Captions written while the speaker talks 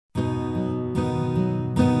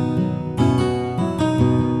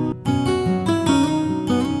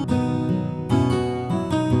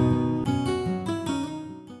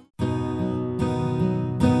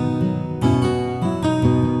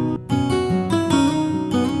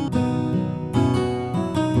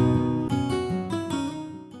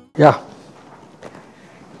Yeah,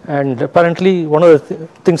 and apparently one of the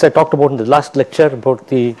things I talked about in the last lecture about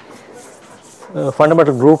the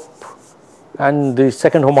fundamental group and the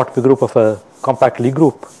second homotopy group of a compact Lie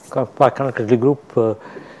group,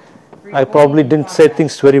 I probably didn't say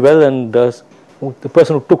things very well, and the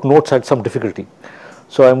person who took notes had some difficulty.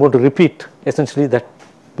 So I'm going to repeat essentially that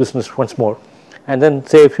business once more, and then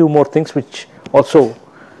say a few more things which also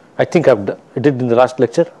I think I did in the last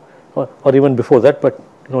lecture, or even before that. But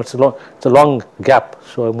it's a long gap,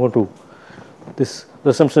 so I'm going to this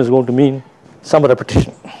assumption is going to mean some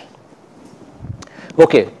repetition.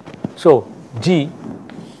 Okay, so G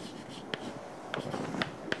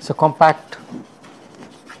is a compact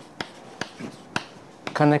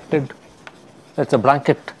connected, that's a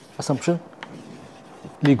blanket assumption,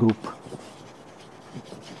 Lie group,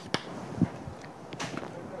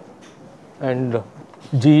 and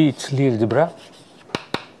G its Lie algebra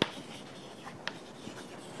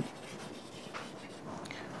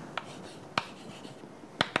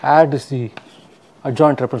add is the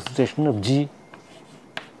adjoint representation of G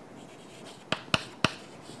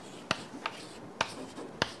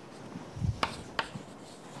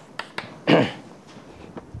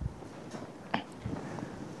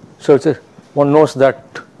so one knows that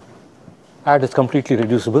add is completely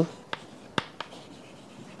reducible.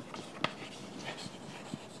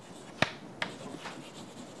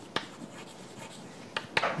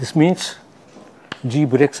 This means G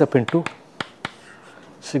breaks up into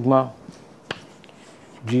sigma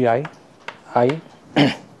Gi I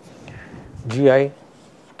Gi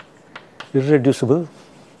irreducible,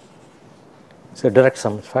 it's a direct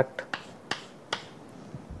sum in fact,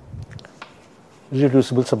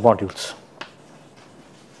 irreducible submodules.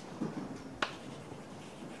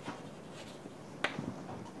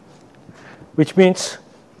 Which means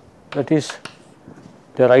that is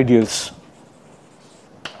they are ideals.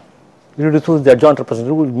 Irreducible is the adjoint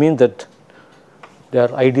representative will mean that they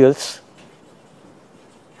are ideals,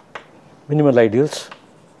 minimal ideals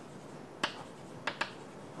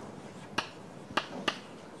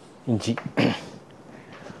in G.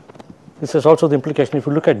 This is also the implication if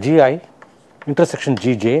you look at Gi intersection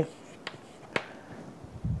Gj,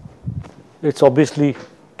 it's obviously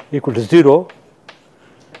equal to 0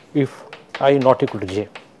 if I not equal to j,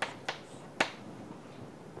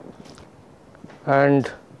 and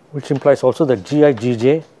which implies also that Gi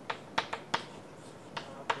Gj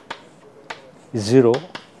is 0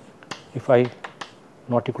 if I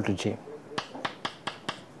not equal to j.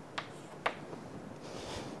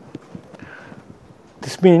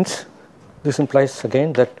 This implies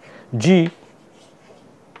again that G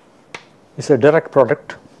is a direct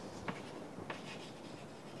product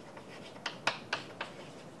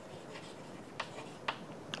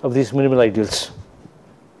of these minimal ideals.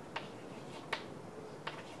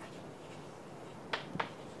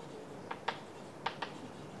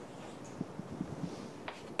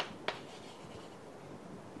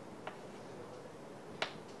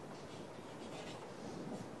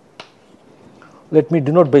 Let me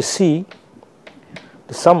denote by C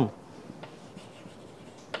the sum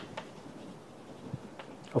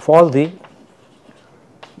of all the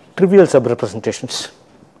trivial subrepresentations.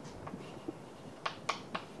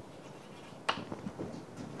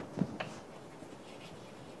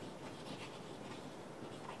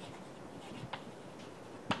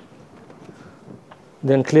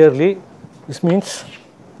 Then clearly this means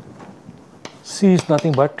C is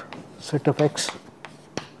nothing but set of X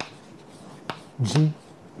G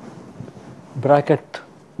bracket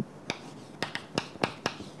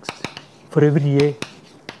for every A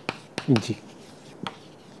in G.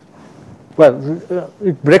 Well,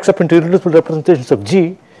 it breaks up into irreducible representations of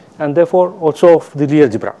G and therefore also of the Lie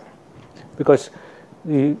algebra, because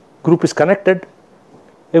the group is connected.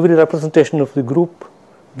 Every representation of the group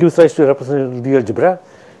gives rise to a representation of the algebra,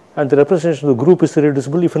 and the representation of the group is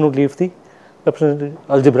irreducible if and only if the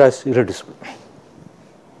algebra is irreducible.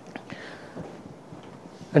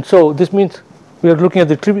 And so this means we are looking at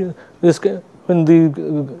the trivial. When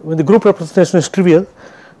the group representation is trivial,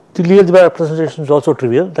 the Lie algebra representation is also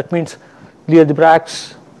trivial. That means Lie algebra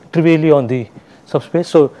acts trivially on the subspace.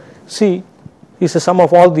 So C is the sum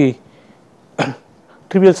of all the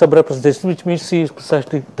trivial subrepresentations, which means C is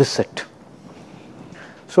precisely this set.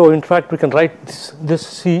 So in fact we can write this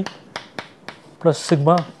C plus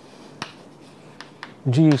sigma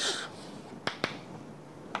G is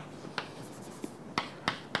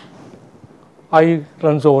I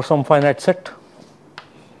runs over some finite set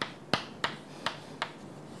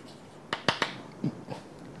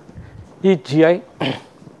each Gi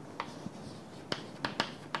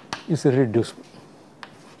is irreducible.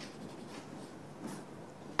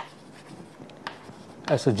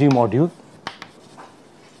 as a G module,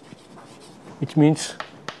 which means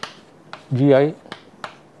Gi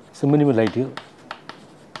is a minimal ideal.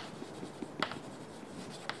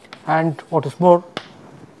 And what is more,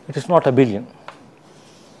 it is not abelian.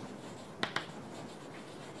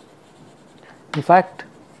 In fact,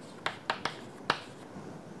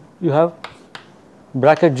 you have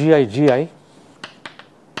bracket Gi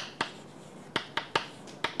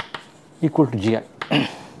equal to Gi.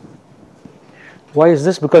 Why is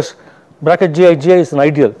this? Because bracket Gi is an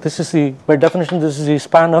ideal. This is the, by definition, this is the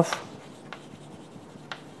span of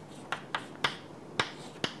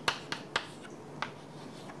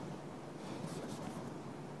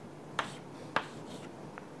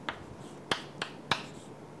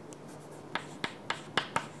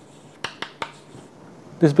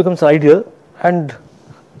this becomes ideal, and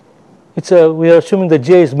it's a, we are assuming that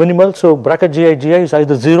Gi is minimal, so bracket Gi is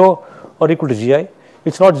either 0 or equal to Gi.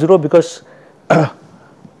 It's not 0 because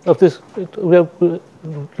of this, we have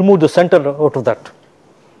removed the center out of that.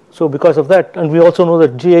 So because of that, and we also know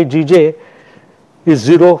that Gi is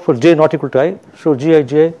 0 for j not equal to I, so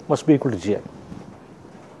Gi must be equal to Gi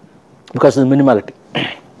because of the minimality.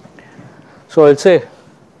 So I'll say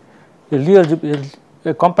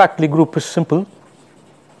a compact Lie group is simple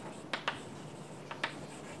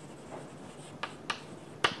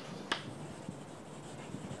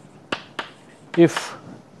if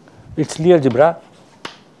its Lie algebra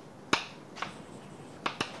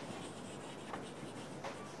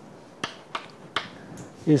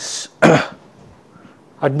is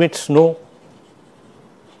admits no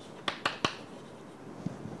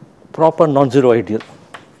proper non-zero ideal.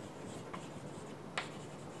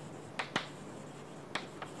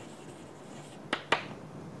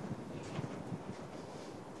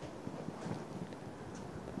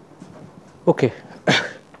 Okay.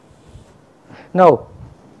 Now,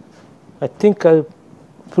 I think I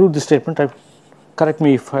proved this statement. Correct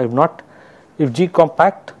me if I have not. If G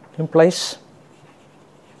compact implies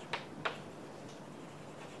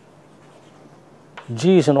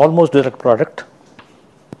G is an almost direct product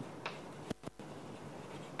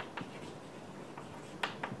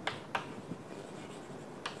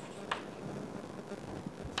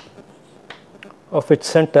of its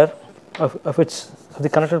center of the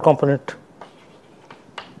connected component,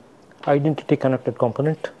 identity connected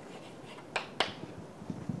component,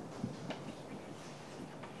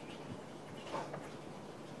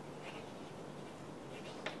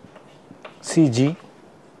 Cg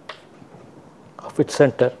of its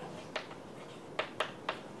center.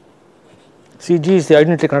 Cg is the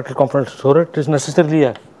identity connected component, so it is necessarily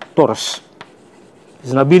a torus. It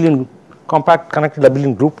is an abelian, compact connected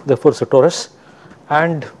abelian group, therefore it's a torus,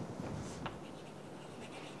 and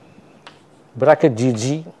bracket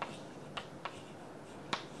Gg,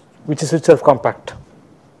 which is itself compact.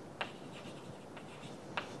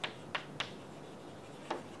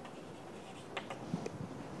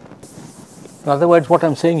 In other words, what I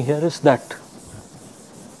am saying here is that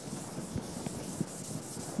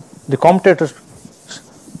the commutator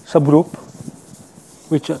subgroup,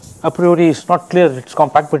 which a priori is not clear it's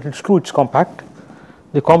compact, but it's true it's compact,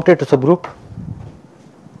 the commutator subgroup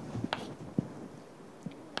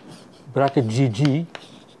bracket Gg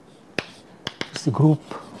is the group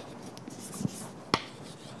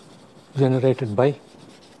generated by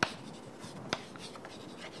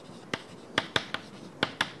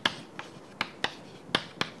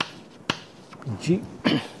G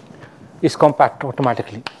is compact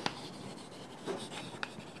automatically,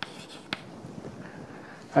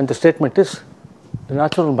 and the statement is the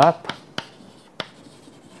natural map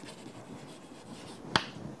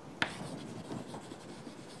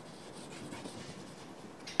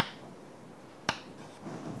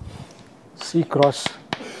C cross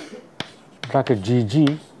bracket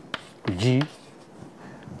Gg to G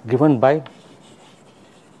given by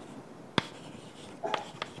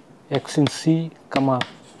x in C comma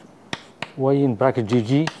y in bracket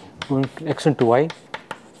Gg going to x into y.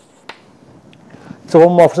 It's a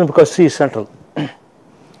homomorphism because C is central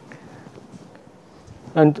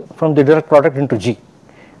and from the direct product into G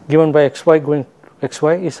given by xy going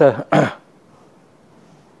xy is a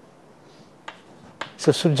it's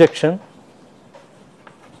a surjection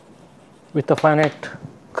with a finite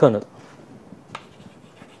kernel.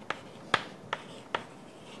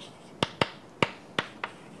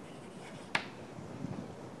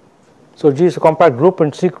 So G is a compact group,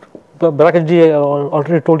 and C bracket G I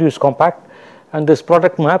already told you is compact, and this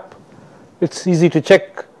product map, it's easy to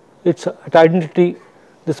check. It's at identity,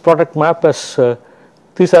 this product map as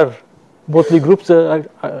these are both the groups,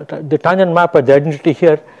 the tangent map at the identity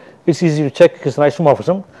here, it's easy to check, it's an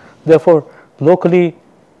isomorphism. Therefore, locally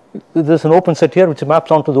there is an open set here which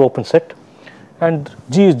maps onto the open set, and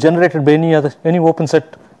G is generated by any open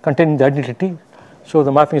set containing the identity, so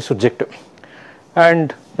the mapping is surjective.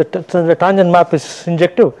 And the tangent map is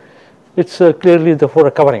injective, it is clearly therefore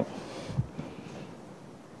a covering.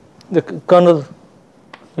 The kernel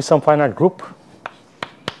is some finite group.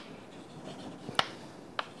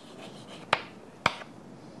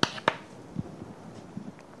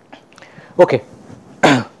 Okay.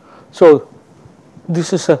 So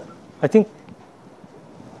this is I think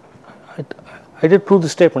I did prove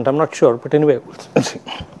this statement, I am not sure, but anyway, let's see.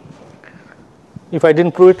 If I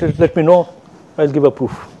didn't prove it, let me know, I will give a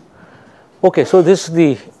proof. Okay, so this is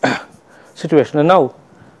the situation, and now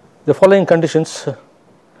the following conditions.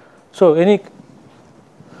 So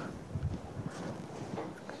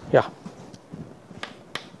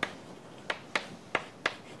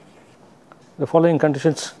the following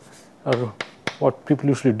conditions are what people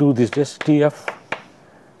usually do these days, TF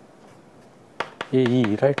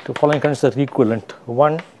AE, right? The following conditions are equivalent.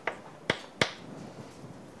 1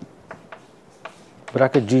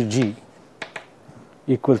 bracket GG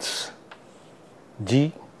equals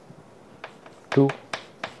G to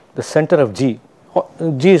the center of G.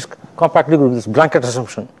 G is compactly grouped, this blanket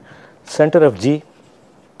assumption. Center of G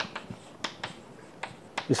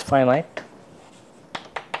is finite,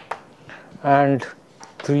 and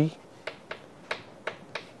 3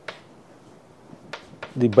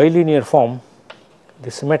 the bilinear form,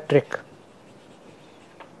 the symmetric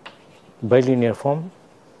bilinear form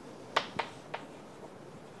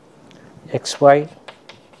xy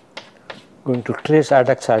going to trace add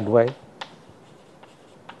x add y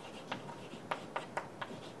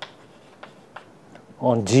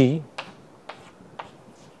on G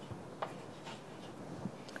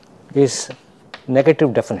is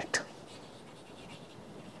negative definite.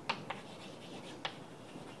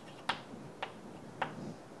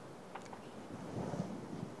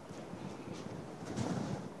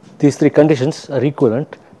 These three conditions are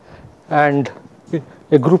equivalent, and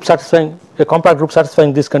a compact group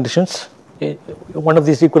satisfying these conditions, one of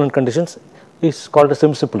these equivalent conditions is called a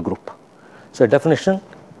semi-simple group. So definition,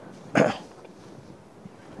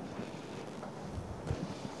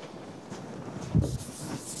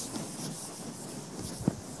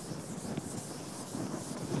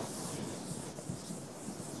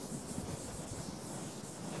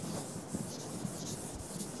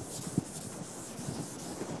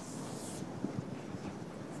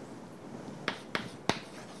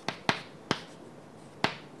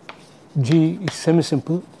 G is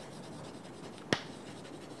semi-simple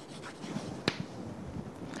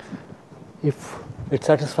if it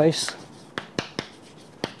satisfies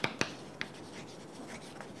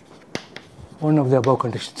one of the above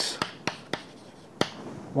conditions.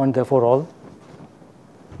 One, therefore all.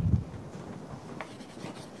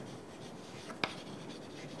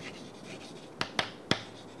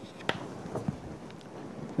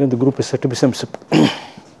 Then the group is said to be semi-simple.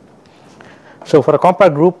 So for a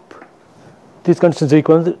compact group, these conditions are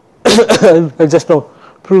equal. I just now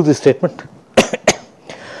prove this statement.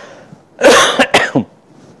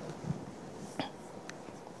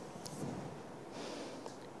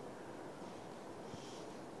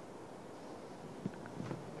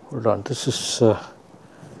 Hold on, this is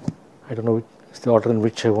I don't know which is the order in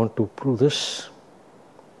which I want to prove this.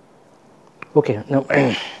 Okay, now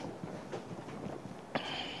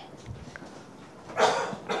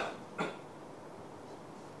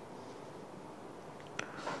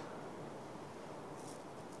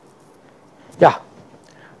yeah,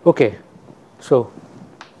 okay, so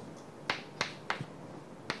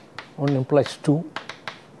 1 implies 2.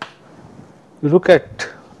 You look at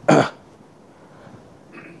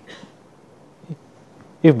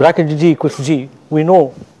if bracket G equals G, we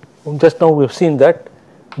know just now we have seen that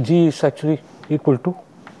G is actually equal to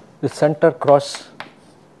the center cross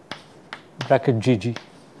bracket GG.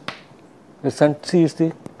 The C is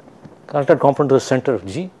the connected component of the center of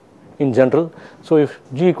G in general. So if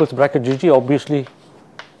G equals bracket GG, obviously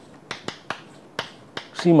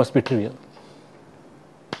C must be trivial.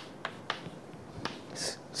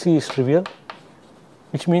 C is trivial,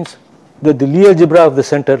 which means that the Lie algebra of the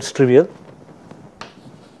center is trivial.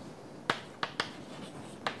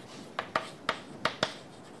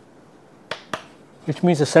 Which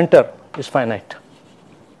means the center is finite.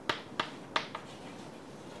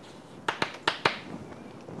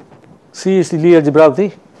 C is the Lie algebra of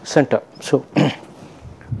the center. So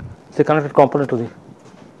it's a connected component of the,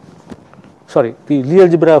 sorry, the Lie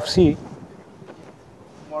algebra of C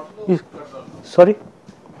is, sorry? G is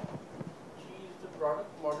the product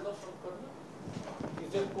modulus of kernel?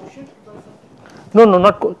 Is there quotient or something? No,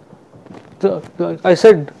 not I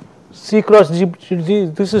said C cross G,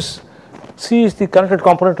 this is C is the connected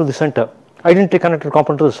component to the center, identity connected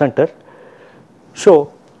component to the center.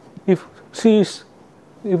 So, if C is,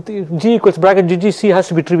 if G equals bracket GG, C has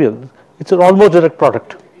to be trivial. It's an almost direct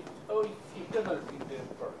product. Oh, it's internal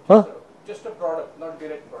indirect product. Huh? So just a product, not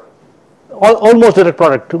direct product. Almost direct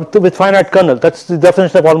product with finite kernel. That's the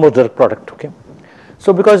definition of almost direct product. Okay.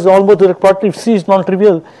 So, because it's almost direct product, if C is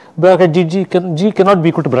non-trivial, bracket GG G cannot be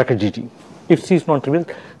equal to bracket GG. If C is non-trivial,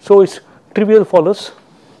 so its trivial follows.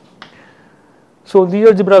 So, the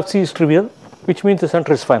algebra of C is trivial, which means the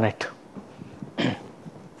center is finite.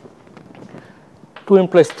 2n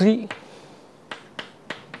plus 3.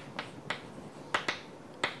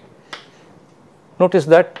 Notice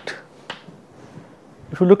that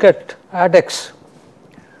if you look at add x,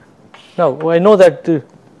 now I know that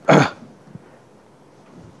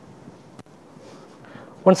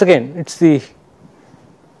once again it's the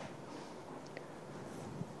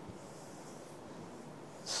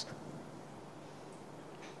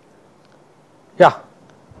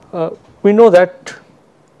we know that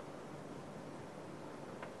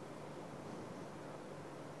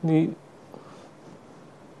the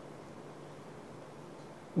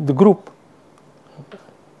group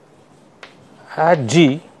at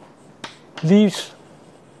G leaves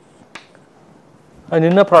an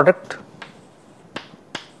inner product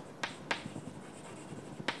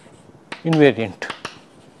invariant,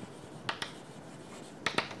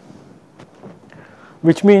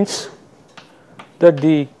 which means that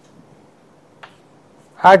the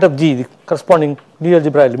add of G, the corresponding Lie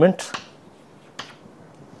algebra elements,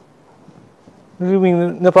 leaving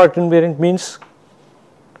inner product invariant means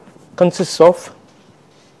consists of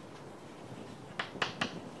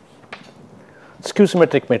skew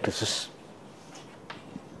symmetric matrices.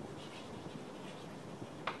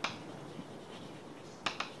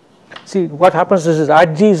 See, what happens is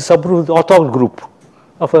add G is a subgroup, the orthogonal group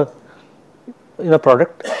of a inner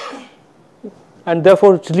product, and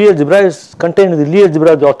therefore its Lie algebra is contained in the Lie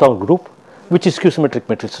algebra of the orthogonal group, which is skew symmetric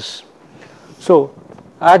matrices. So,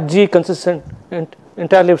 add G consists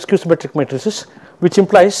entirely of skew symmetric matrices, which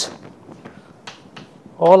implies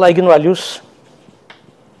all eigenvalues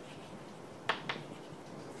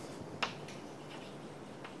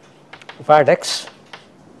of add x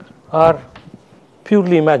are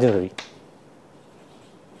purely imaginary.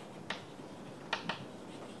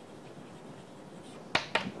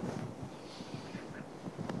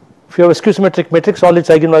 If you have a skew symmetric matrix, all its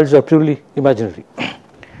eigenvalues are purely imaginary.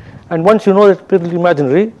 And once you know it's purely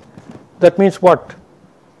imaginary, that means what?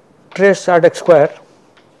 Trace add x square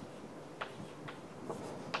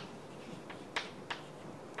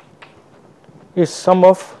is sum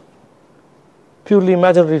of purely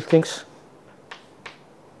imaginary things,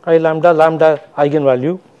 I lambda lambda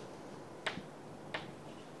eigenvalue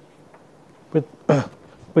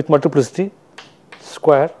with multiplicity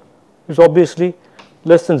square is obviously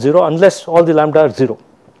less than 0 unless all the lambda are 0.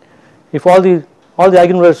 If all the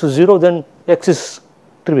eigenvalues are 0, then x is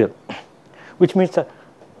trivial, which means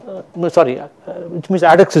which means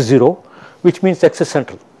add x is 0, which means x is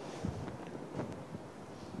central.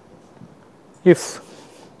 If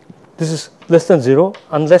this is less than 0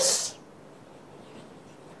 unless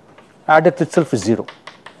add x itself is 0,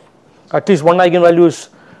 at least one eigenvalue is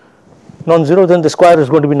non-zero, then the square is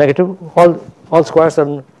going to be negative. All squares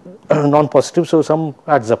are non-positive, so sum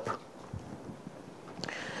adds up.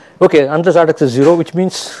 Okay, unless add x is 0, which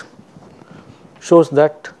means shows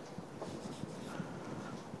that,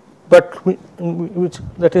 but which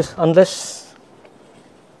that is unless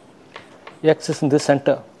x is in the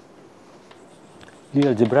center, the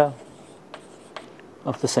algebra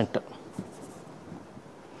of the center.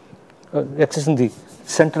 X is in the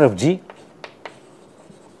center of G,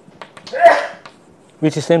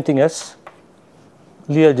 which is same thing as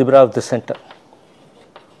Lie algebra of the center.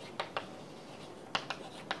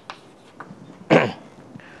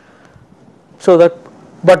 So that,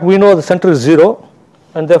 but we know the center is 0,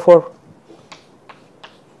 and therefore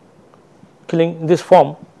killing this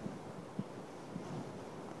form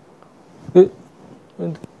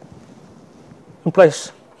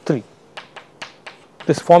implies 3.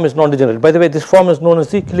 This form is non-degenerate. By the way, this form is known as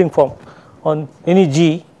the killing form. On any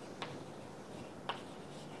G,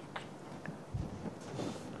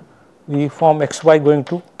 the form xy going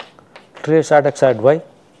to trace add x add y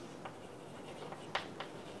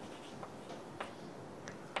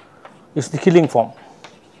is the killing form,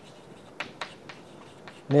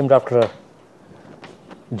 named after a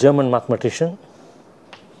German mathematician,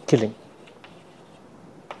 Killing.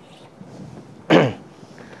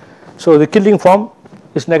 So the killing form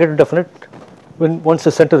is negative definite when once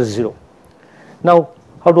the center is 0. Now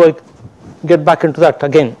how do I get back into that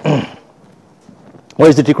again? Why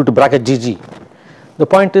is it equal to bracket GG? The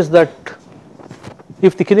point is that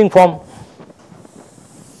if the killing form,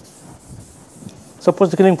 suppose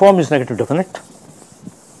the killing form is negative definite,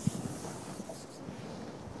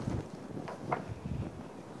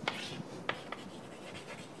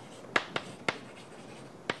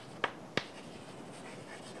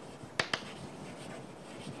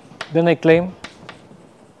 then I claim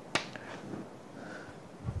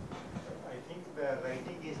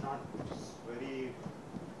maybe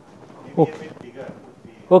a bit bigger would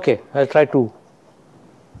be. okay, I'll try to.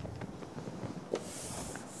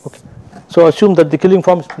 Okay. So assume that the killing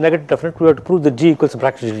form is negative definite, we have to prove that G equals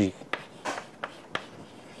bracket G.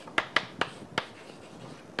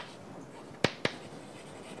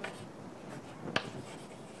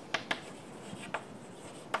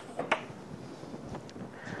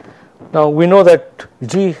 Now we know that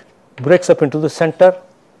G breaks up into the center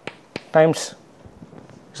times,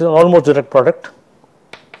 it's an almost direct product,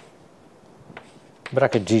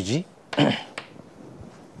 bracket GG.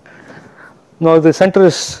 Now the center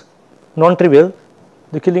is non-trivial,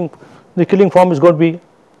 the killing form is going to be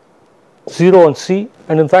 0 on C,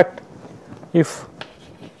 and in fact if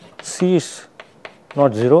C is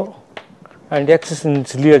not 0 and X is in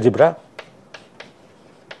its Lie algebra,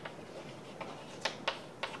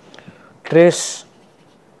 trace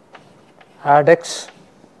add X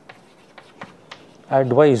add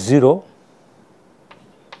Y is 0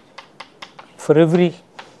 for every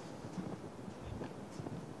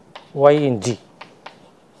Y in G.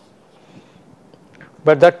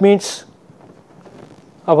 But that means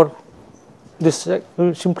this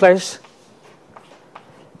which implies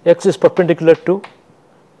X is perpendicular to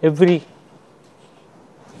every,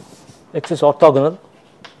 X is orthogonal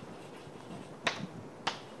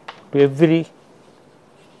to every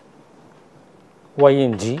Y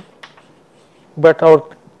in G, but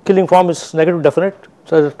our killing form is negative definite,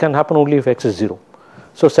 so it can happen only if X is 0.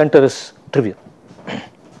 So center is trivial. Sorry,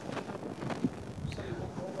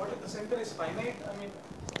 what if the center is finite? I mean,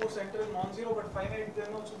 of course, center is non-zero, but finite,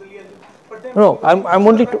 then also the Lie algebra. But then No,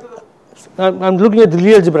 I'm looking at the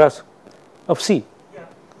Lie algebras of C. Yeah.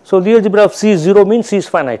 So Lie algebra of C is 0 means C is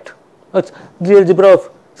finite. Lie algebra of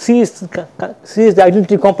C is the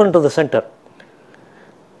identity component of the center.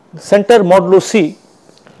 Center modulo C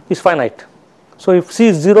is finite. So if C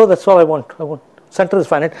is 0, that's all I want. Center is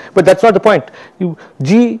finite, but that's not the point.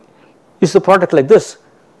 G is the product like this.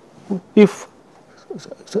 If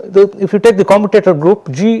you take the commutator group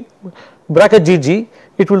G bracket GG,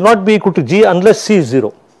 it will not be equal to G unless C is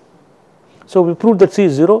 0. So we proved that C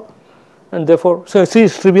is 0, and therefore so C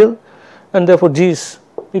is trivial, and therefore G is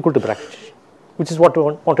equal to bracket G, which is what we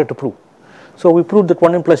wanted to prove. So we proved that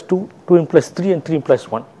 1 implies 2, 2 implies 3, and 3 implies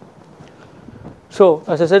 1. So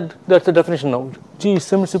as I said, that's the definition now. G is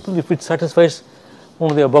semi-simple if it satisfies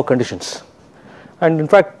one of the above conditions. And in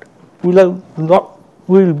fact, we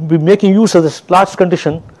will be making use of this last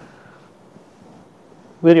condition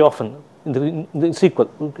very often in the sequel.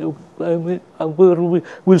 We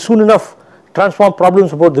will soon enough transform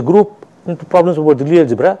problems about the group into problems about the Lie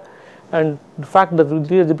algebra, and the fact that the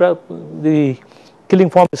Lie algebra, the killing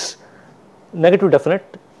form is negative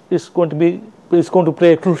definite, is going to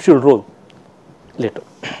play a crucial role later.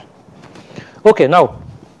 Okay, now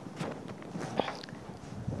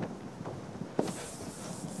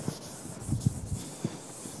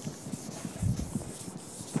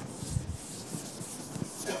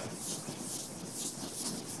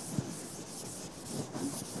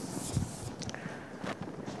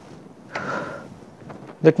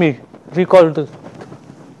let me recall the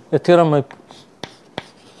theorem I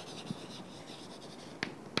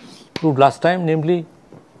proved last time, namely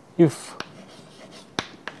if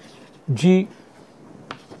G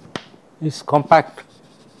is compact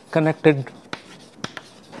connected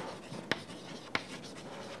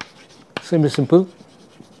semi-simple,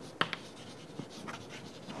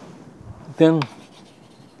 then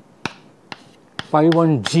phi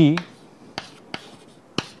 1 G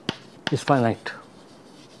is finite.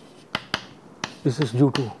 This is due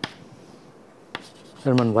to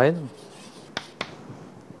Hermann Weyl,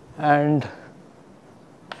 and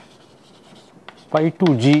phi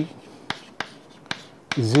 2 G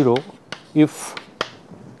is 0 if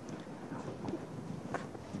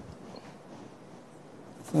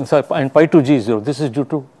and pi 2 G is 0. This is due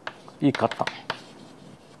to E kappa.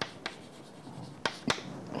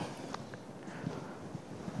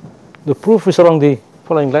 The proof is along the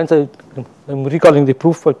following lines. I am recalling the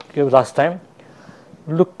proof I gave last time.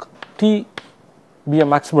 Look, T be a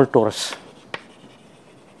maximal torus.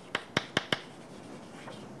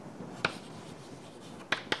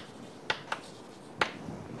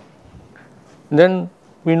 Then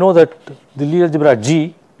we know that the Lie algebra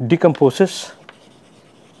G decomposes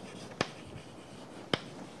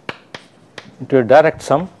into a direct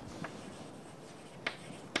sum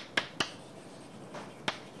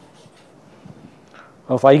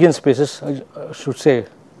of eigenspaces. I should say,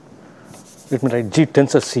 let me write G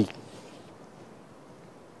tensor C.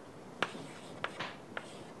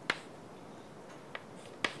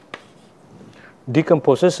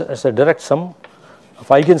 Decomposes as a direct sum of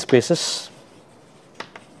eigenspaces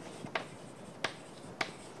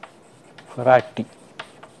for at T.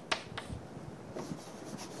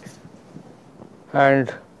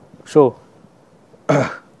 And so, the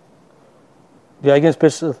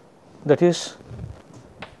eigenspace, that is,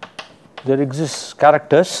 there exists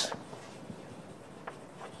characters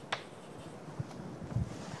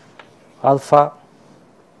alpha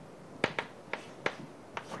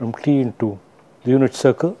from T into the unit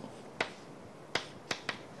circle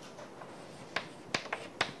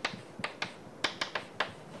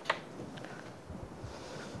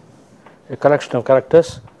a collection of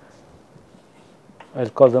characters, I will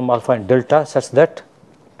call them alpha and delta, such that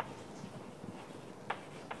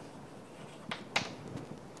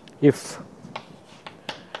if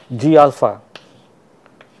G alpha,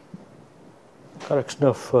 collection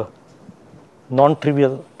of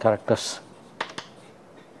non-trivial characters,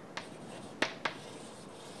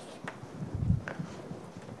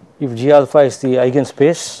 if G alpha is the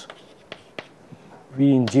eigenspace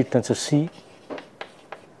V in G tensor C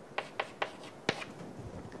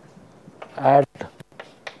at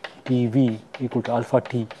T V equal to alpha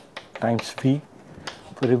T times V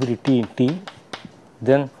for every T in T,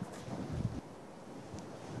 then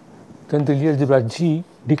the Lie algebra G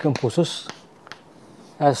decomposes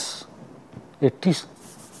as a T.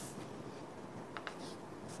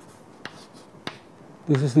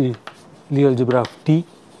 This is the Lie algebra of T,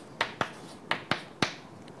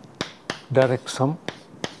 direct sum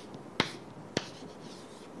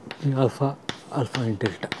in alpha, alpha and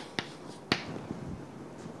delta.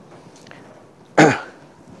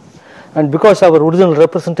 And because our original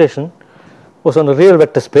representation was on a real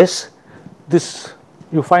vector space, this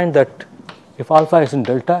you find that if alpha is in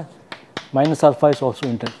delta, minus alpha is also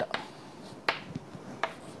in delta.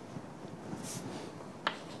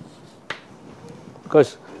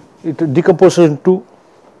 Because it decomposes into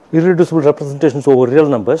irreducible representations over real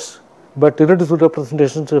numbers, but irreducible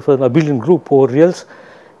representations of an abelian group over reals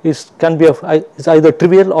is either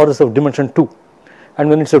trivial or is of dimension 2. And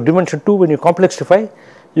when it's of dimension 2, when you complexify,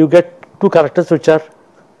 you get two characters which are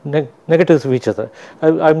negatives of each other.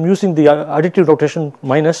 I am using the additive notation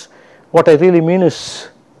minus. What I really mean is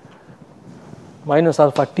minus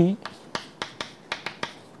alpha T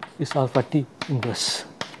is alpha T inverse.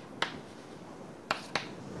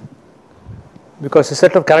 Because a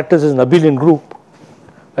set of characters is an abelian group,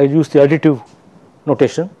 I use the additive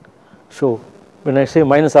notation. So, when I say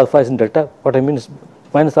minus alpha is in delta, what I mean is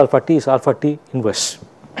minus alpha T is alpha T inverse.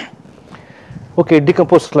 Okay, it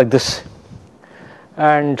decomposes like this,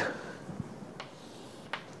 and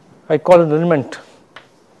I call an element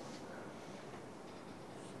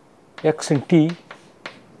x in T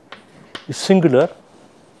is singular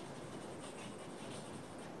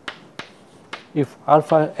if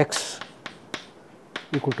alpha x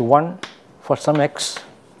equal to 1 for some x,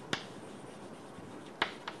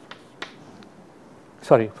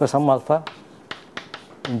 for some alpha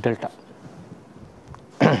in delta.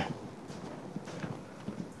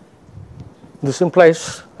 This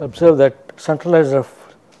implies, observe that centralizer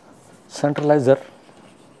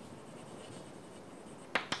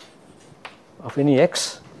of any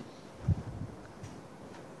x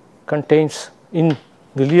contains in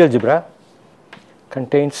the Lie algebra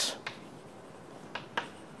contains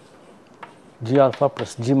G alpha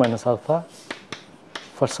plus G minus alpha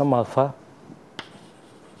for some alpha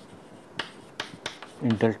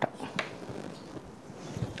in delta.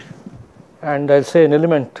 And I will say an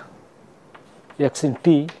element x in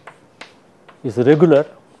T is regular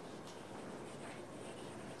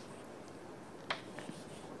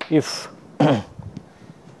if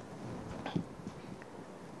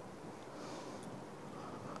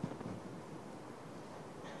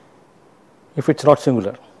if it is not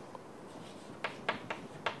singular.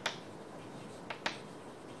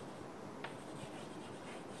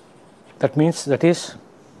 That means that is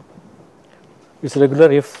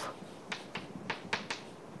regular if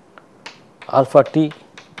alpha T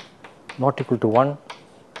not equal to 1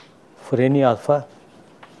 for any alpha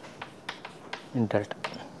in delta.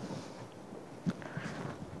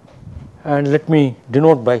 And let me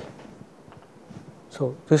denote by,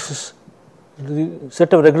 so this is the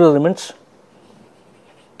set of regular elements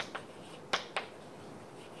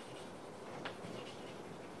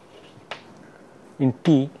in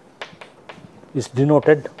T is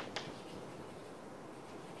denoted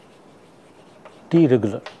T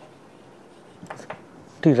regular,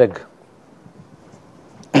 T reg,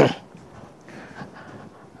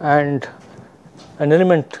 and an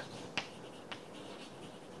element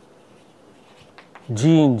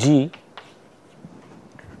G in G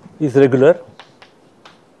is regular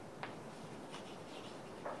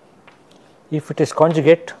if it is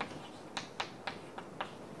conjugate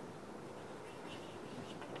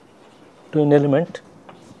to an element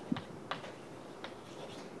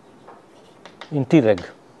in T reg.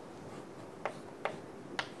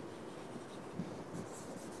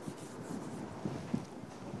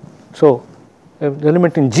 So, the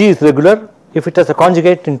element in G is regular if it has a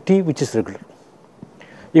conjugate in T which is regular.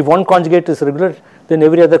 If one conjugate is regular, then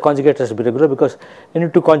every other conjugate has to be regular, because any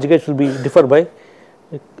two conjugates will be differ by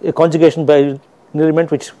a conjugation by an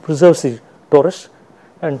element which preserves the torus,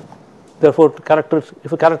 and therefore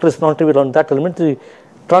if a character is non-trivial on that element, the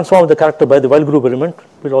transform of the character by the Weil group element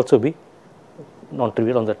will also be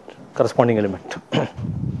non-trivial on that corresponding element.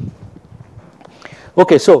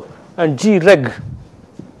 Okay, so and G reg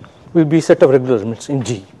will be set of regular elements in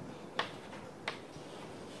G.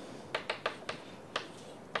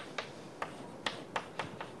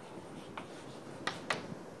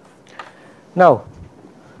 Now,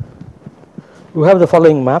 we have the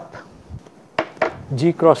following map: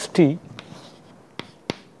 G cross T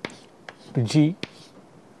to G.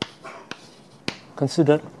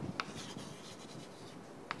 Consider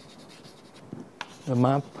a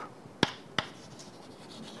map,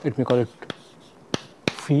 let me call it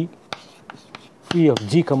phi of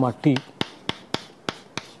G comma T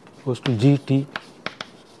goes to GT,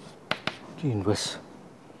 G inverse.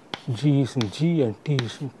 G is in G and T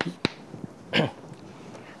is in T.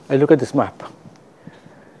 I look at this map.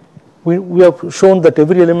 We have shown that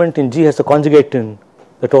every element in G has a conjugate in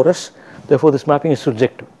the torus, therefore this mapping is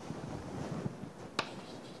surjective.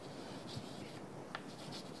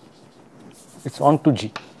 It is on to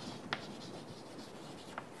G.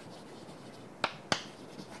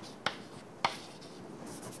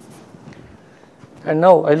 And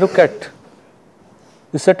now I look at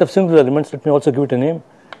the set of singular elements, let me also give it a name,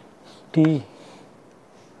 T.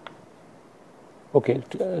 Okay,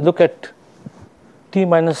 look at T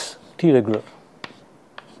minus T regular.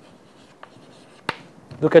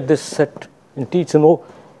 Look at this set in T, it's no,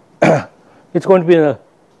 it's going to be a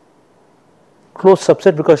closed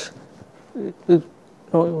subset, because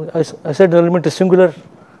I said the element is singular,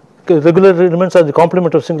 regular elements are the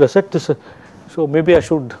complement of singular set. So maybe I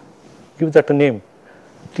should give that a name.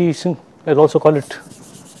 T I'll also call it,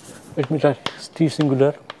 let me write T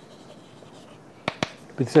singular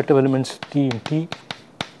with set of elements T in T,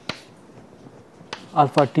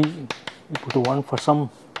 alpha T equal to 1 for some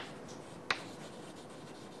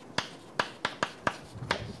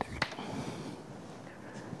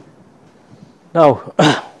now.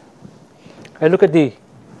 I look at the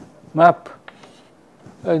map,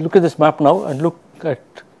 I look at this map now and look at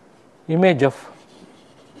image of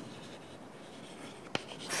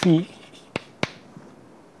phi,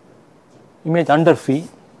 image under phi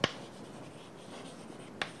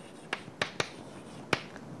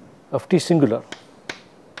of T singular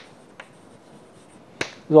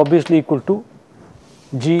is obviously equal to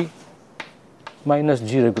G minus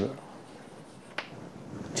G regular.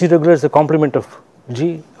 G regular is the complement of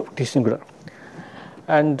G of T singular.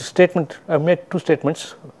 And statement, I have made two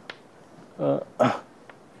statements.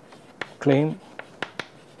 Claim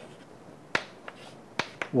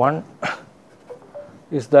one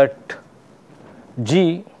is that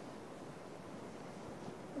G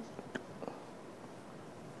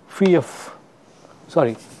phi of,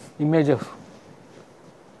 image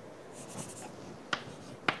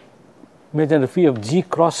under phi of G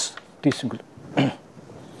cross T singular.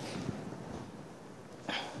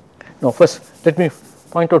 Now first let me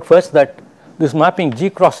point out first that this mapping G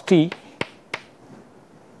cross T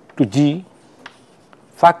to G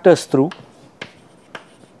factors through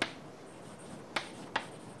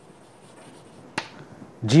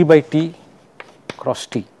G by T cross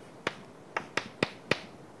T,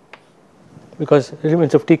 because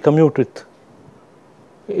elements of T commute with,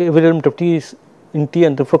 every element of T is in T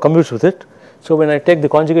and therefore commutes with it. So when I take the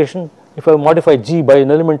conjugation, if I modify G by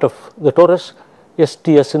an element of the torus, S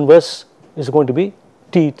T S inverse is going to be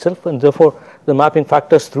T itself, and therefore the mapping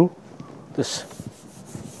factors through this.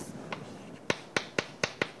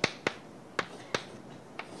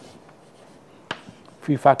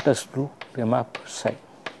 Phi factors through the map psi.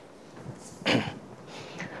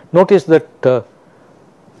 Notice that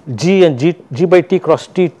G and G by T cross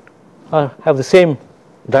T have the same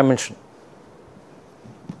dimension.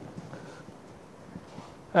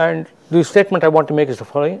 And the statement I want to make is the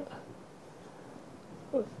following: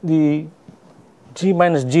 the G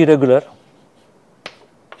minus G regular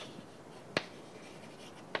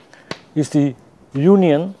is the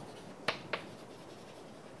union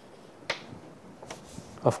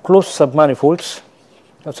of closed submanifolds,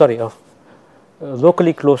 of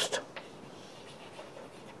locally closed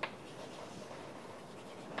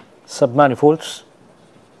submanifolds,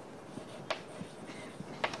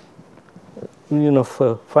 union of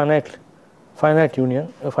finite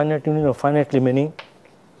union, a finite union of finitely many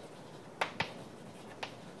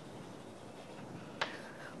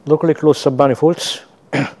locally closed submanifolds.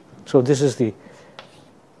 So this is the,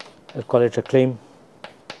 I call it a claim.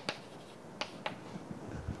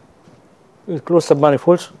 Closed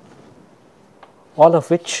submanifolds, all of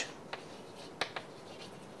which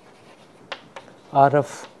are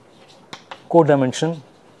of codimension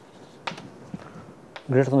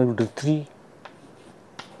greater than or equal to 3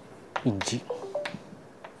 in G.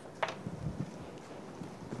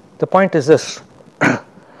 The point is this: you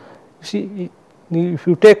see, if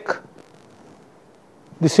you take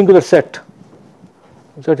the singular set,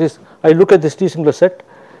 that is, I look at this T singular set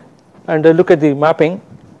and I look at the mapping.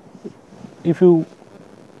 If you,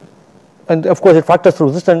 and of course it factors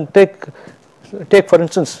through this, and take for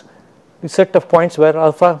instance the set of points where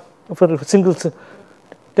alpha for a single,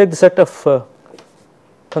 take the set of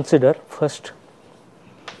consider first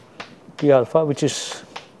T alpha, which is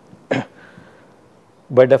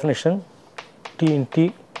by definition T in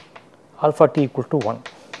T alpha T equal to 1.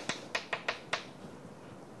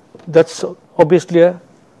 That is obviously a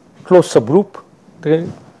closed subgroup,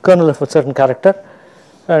 the kernel of a certain character,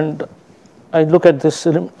 and I look at this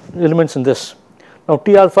elements in this. Now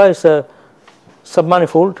T alpha is a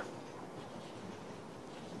submanifold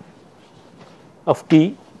of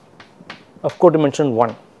T of codimension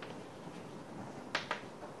 1,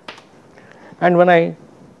 and when I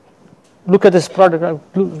look at this product, I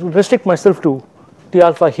restrict myself to T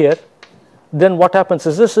alpha here, then what happens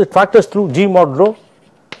is this: it factors through G modulo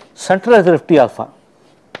centralizer of T alpha.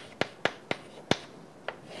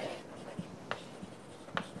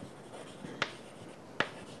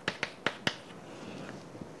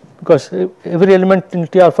 Because every element in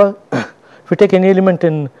T alpha, if you take any element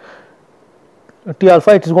in T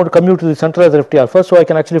alpha, it is going to commute to the centralizer of T alpha, so I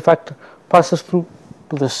can actually passes through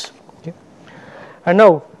to this. Okay. And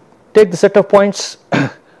now take the set of points.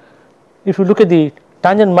 If you look at the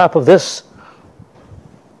tangent map of this,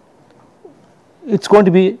 it's going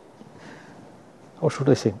to be, how should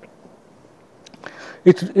I say,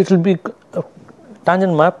 it will be a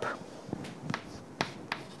tangent map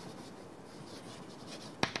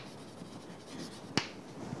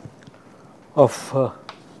of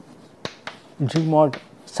G mod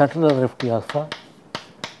centralizer of T alpha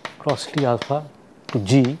cross T alpha to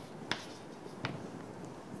G.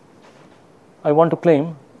 I want to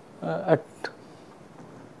claim at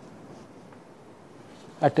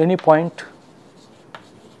any point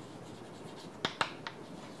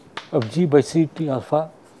of G by C T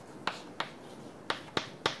alpha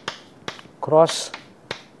cross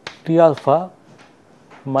T alpha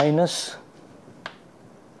minus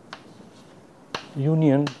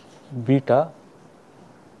union beta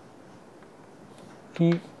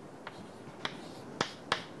T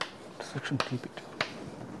intersection T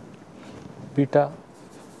beta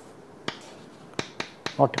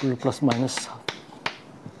not equal to plus minus.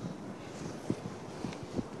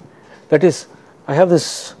 That is, I have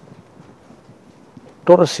this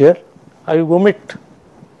torus here, I omit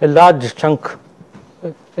a large chunk.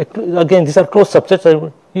 Again, these are closed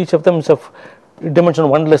subsets, each of them is of dimension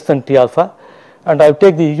 1 less than T alpha, and I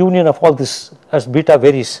take the union of all this as beta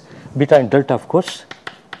varies, beta and delta of course,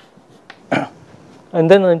 and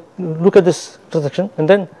then I look at this intersection, and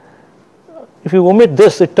then if you omit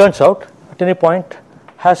this, it turns out at any point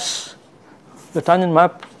has the tangent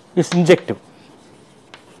map is injective.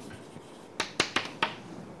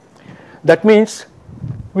 That means,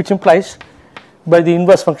 which implies by the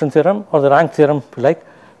inverse function theorem or the rank theorem if you like,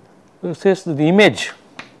 it says that the image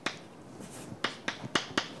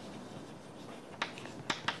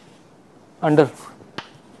under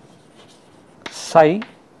psi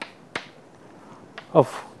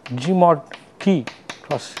of G mod T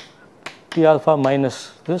plus T alpha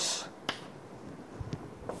minus this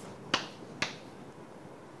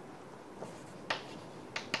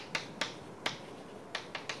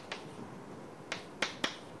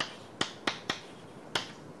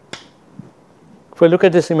if I look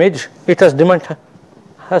at this image, it has dimension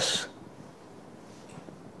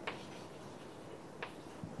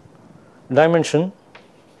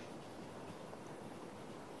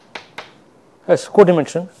has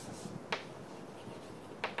codimension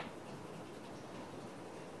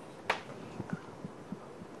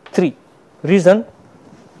three. Reason,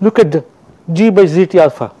 look at the G by ZT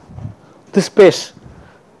alpha. This space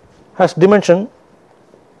has dimension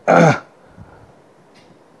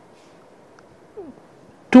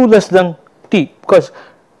 2 less than T, because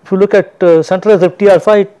if you look at centralized of T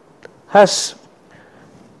alpha, it has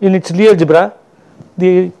in its Lie algebra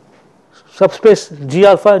the subspace G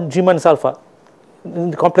alpha and G minus alpha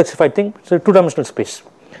in the complexified thing. It's a 2-dimensional space.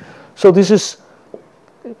 So this is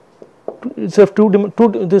it's a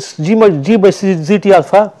this G by ZT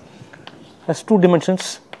alpha has 2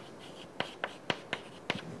 dimensions,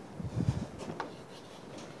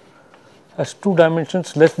 has 2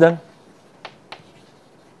 dimensions less than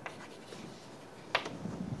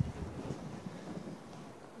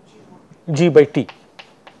G by T. It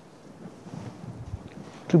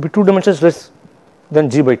will be 2 dimensions less than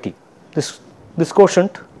G by T. This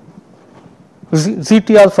quotient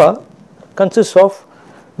ZT alpha consists of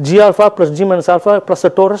G alpha plus G minus alpha plus a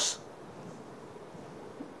torus.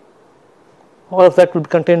 All of that will be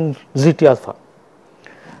contained in ZT alpha,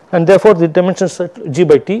 and therefore the dimensions at G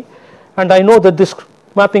by T. And I know that this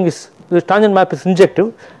mapping is, the tangent map is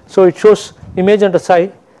injective, so it shows image under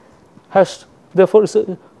psi has, therefore is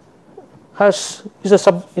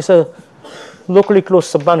a locally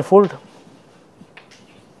closed submanifold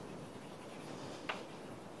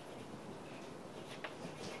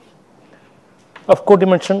of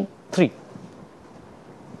codimension 3.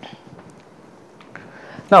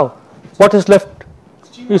 Now what is left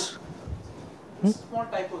is small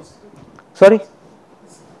typos. sorry,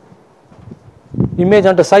 image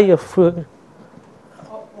under psi of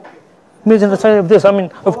image under psi of this, I mean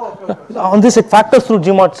on this it factors through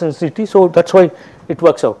G mod CT, so that's why it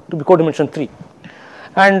works out to be codimension 3.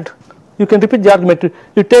 And you can repeat the argument,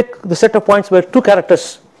 you take the set of points where 2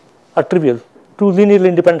 characters are trivial, 2 linearly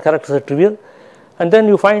independent characters are trivial, and then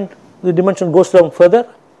you find the dimension goes down further,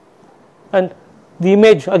 and the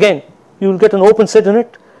image again you will get an open set in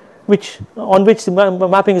it, which on which the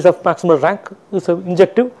mapping is of maximal rank, is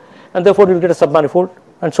injective, and therefore you will get a submanifold,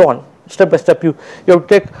 and so on. Step by step you have to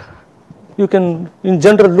take, you can in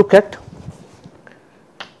general look at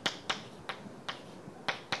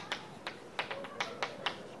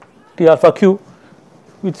T alpha q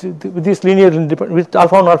with these linear independent, with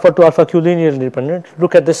alpha 1 alpha 2 alpha q linear independent,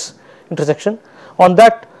 look at this intersection. On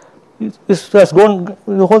that this has gone,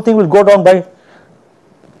 the whole thing will go down by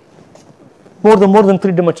more than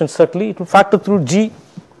 3 dimensions. Certainly it will factor through G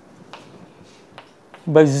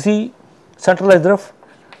by Z centralized of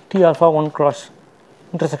T alpha 1 cross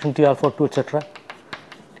intersection T alpha 2 etc.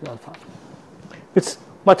 T alpha. It's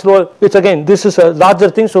much lower, it's again this is a larger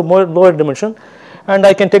thing, so more lower dimension, and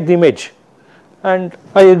I can take the image and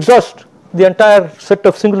I exhaust the entire set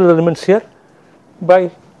of singular elements here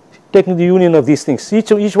by taking the union of these things.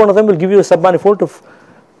 Each one of them will give you a submanifold of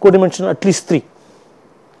codimension at least 3,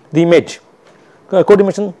 the image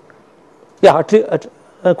codimension, yeah,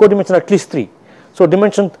 codimension at least 3. So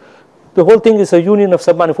dimension, the whole thing is a union of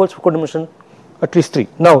submanifolds for codimension at least 3.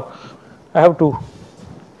 Now I have to,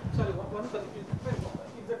 Sorry, one if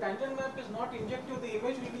the tangent map is not injective, the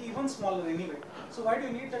image will be even smaller anyway. So why do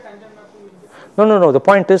you need the tangent map to inject? no, the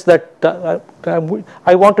point is that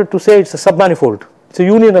I wanted to say it's a submanifold, it's a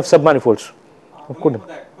union of submanifolds.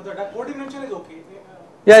 That codimension is okay.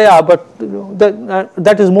 Yeah, but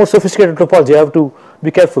that is more sophisticated topology. You have to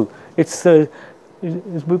be careful. It's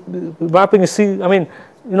mapping is I mean,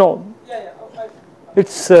 you know,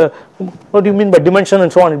 it's what do you mean by dimension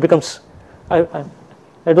and so on? It becomes I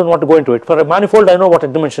don't want to go into it. For a manifold, I know what a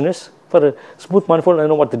dimension is. For a smooth manifold, I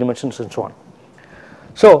know what the dimensions and so on.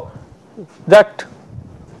 So that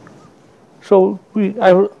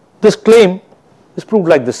this claim is proved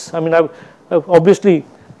like this. I mean, I've obviously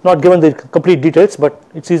not given the complete details, but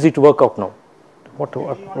it's easy to work out now. What?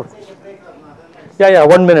 Yeah,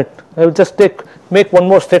 1 minute. I will just make one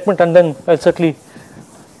more statement, and then I'll certainly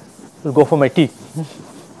will go for my tea.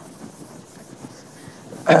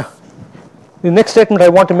 The next statement I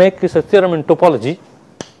want to make is a theorem in topology.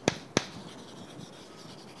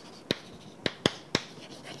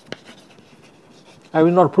 I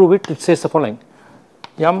will not prove it. It says the following: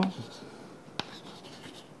 M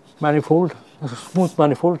manifold, a smooth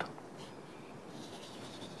manifold,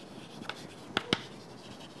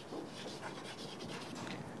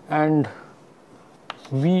 and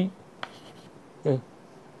V a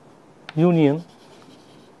union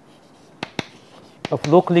of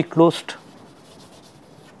locally closed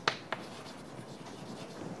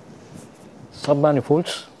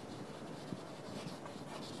submanifolds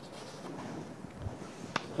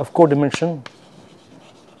of codimension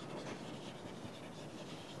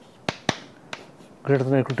greater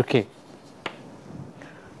than or equal to k,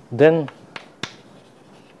 then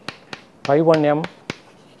pi 1 m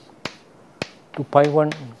to pi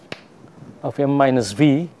 1 of m minus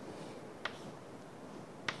v,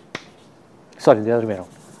 sorry, the other way around,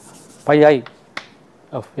 pi I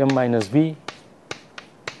of m minus v,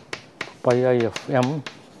 pi I of m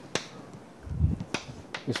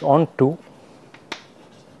is on to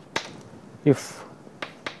if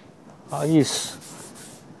I is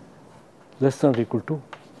less than or equal to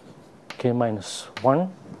k minus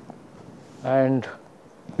 1 and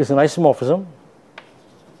is an isomorphism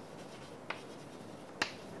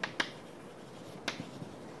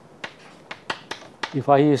if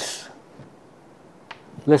I is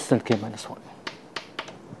less than k minus 1.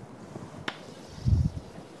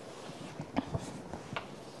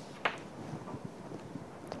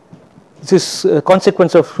 This is a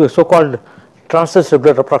consequence of so-called transverse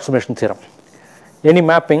regular approximation theorem. Any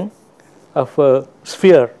mapping of a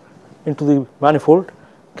sphere into the manifold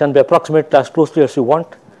can be approximated as closely as you want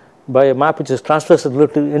by a map which is transverse regular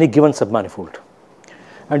to any given submanifold,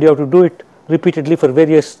 and you have to do it repeatedly for the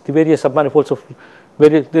various submanifolds of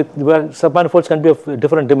various submanifolds can be of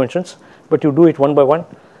different dimensions, but you do it one by one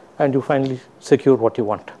and you finally secure what you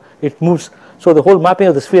want. It moves, so the whole mapping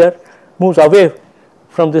of the sphere moves away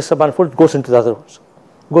from this submanifold, goes into the other ones,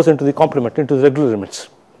 goes into the complement, into the regular limits.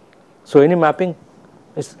 So any mapping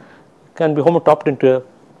can be homotoped into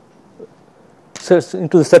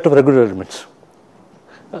the set of regular elements.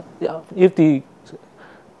 If the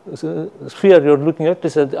sphere you are looking at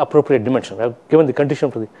is the appropriate dimension, I have given the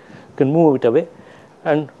condition for the, you can move it away,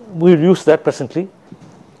 and we will use that presently.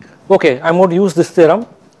 Okay, I am going to use this theorem.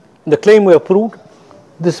 The claim we have proved,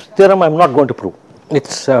 this theorem I am not going to prove.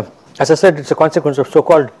 It's as I said, it's a consequence of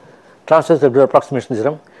so-called transverse regular approximation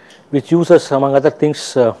theorem, which uses, among other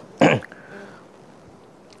things,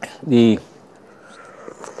 the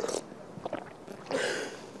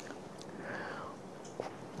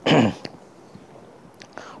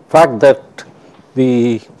fact that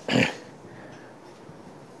the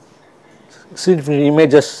significant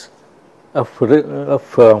images of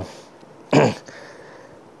the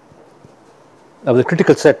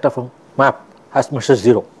critical set of a map has measure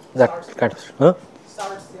 0. That kind of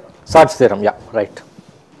Sard's theorem, yeah, right.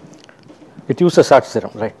 It uses Sard's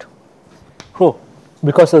theorem, right. So,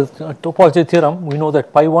 because of the topology theorem, we know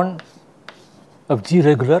that pi 1 of G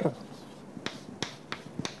regular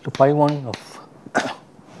to pi 1 of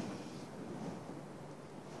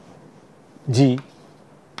G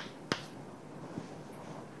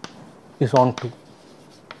is on to.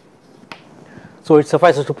 So, it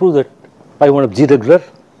suffices to prove that pi 1 of G regular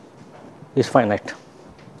is finite.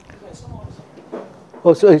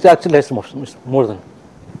 Oh, so it's actually less more than.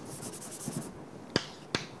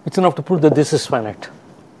 It's enough to prove that this is finite.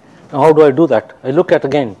 Now, how do I do that? I look at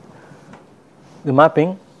again the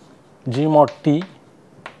mapping G mod T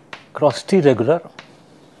cross T regular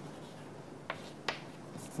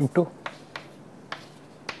into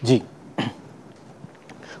G.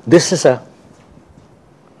 This is a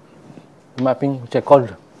mapping which I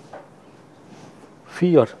called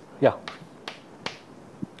phi, or yeah.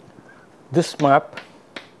 This map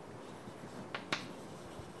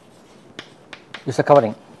is a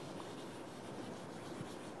covering.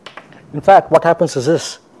 In fact, what happens is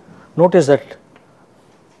this. Notice that,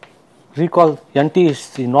 recall NT is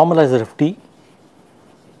the normalizer of T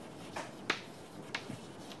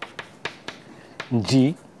in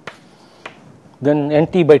G, then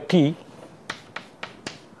NT by T,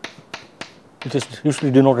 which is usually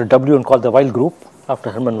denoted W and called the Weil group after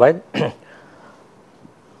Hermann Weil,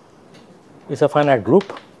 is a finite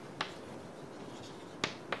group,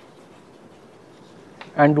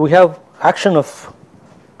 and we have action of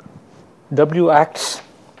W acts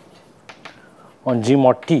on G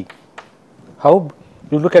mod T. How?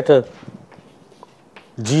 You look at a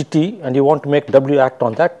GT and you want to make W act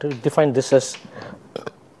on that, define this as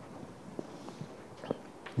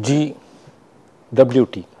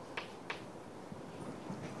GWT.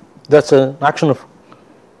 That's an action of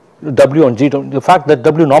W on G. The fact that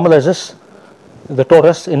W normalizes the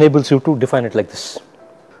torus enables you to define it like this.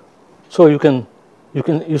 So you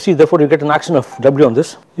see, therefore you get an action of W on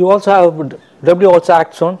this. You also have W also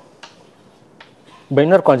acts on by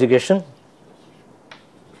inner conjugation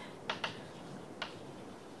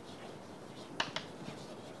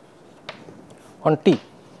on T,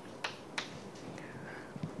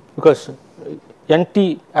 because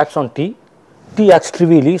NT acts on T, T acts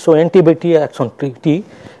trivially, so NT by T acts on T,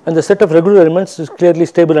 and the set of regular elements is clearly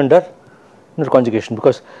stable under inner conjugation,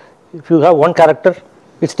 because if you have one character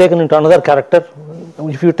it's taken into another character.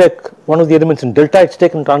 If you take one of the elements in delta, it's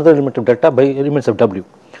taken into another element of delta by elements of W.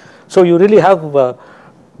 So you really have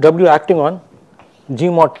W acting on G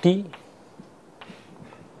mod T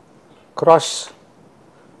cross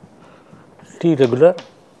T regular,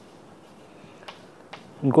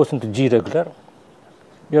 it goes into G regular.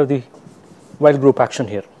 You have the while group action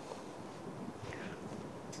here.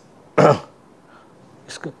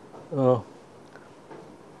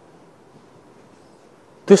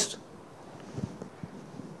 This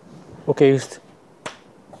okay is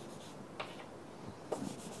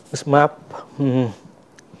this map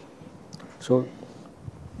so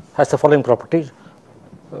has the following properties,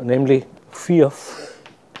 namely phi of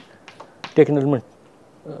take an element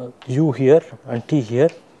u here and t here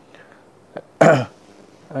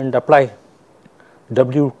and apply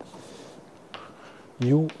w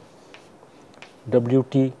u w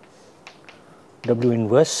t w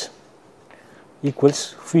inverse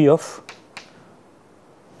equals phi of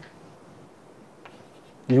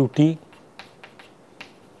u t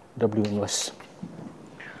w inverse,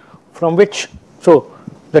 from which, so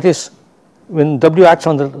that is when w acts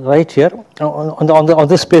on the right here on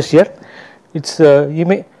this space here, it's you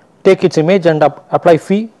may take its image and apply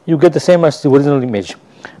phi, you get the same as the original image,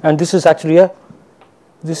 and this is actually a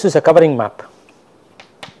covering map.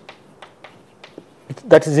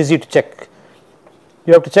 That is easy to check.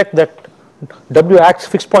 You have to check that W acts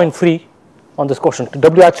fixed point free on this quotient.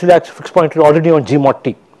 W actually acts fixed point free already on G mod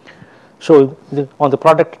T. So on the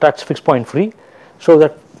product it acts fixed point free, so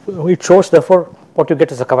that it shows therefore what you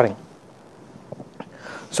get is a covering.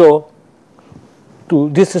 So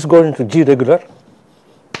this is going to G regular,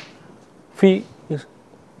 phi is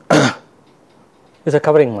is a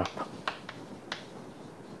covering map.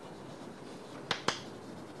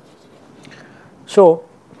 So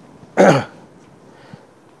it's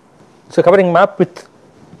a covering map with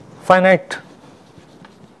finite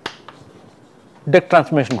deck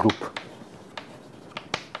transformation group.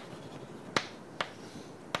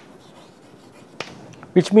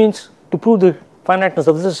 Which means to prove the finiteness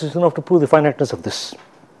of this is enough to prove the finiteness of this.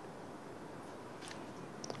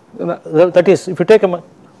 That is, if you take a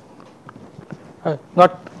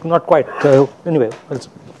not quite anyway,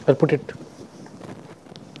 I'll put it.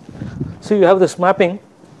 So you have this mapping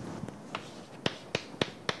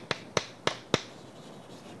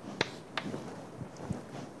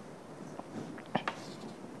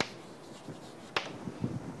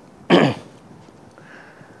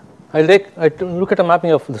I look at a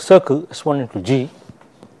mapping of the circle S1 into G.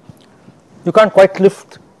 You can't quite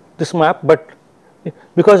lift this map, but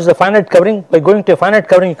because it's a finite covering, by going to a finite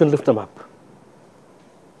covering you can lift the map.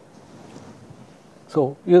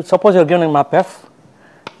 So you suppose you're given a map F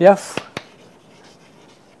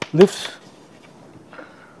lifts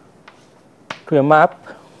to a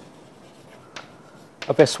map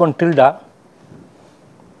of S1 tilde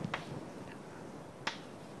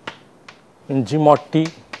in G mod T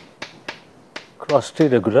cross T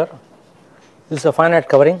regular. This is a finite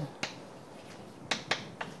covering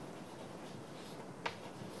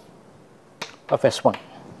of S1.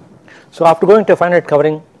 So after going to a finite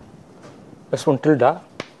covering S1 tilde,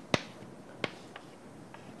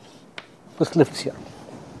 this lifts here.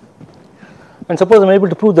 And suppose I am able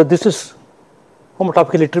to prove that this is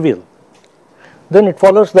homotopically trivial, then it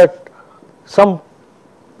follows that some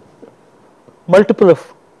multiple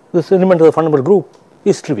of this element of the fundamental group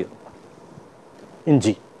is trivial in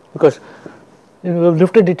G, because you have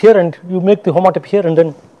lifted it here and you make the homotopy here and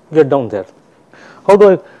then get down there. How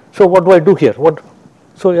do I, so what do I do here?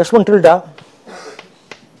 So S1 tilde,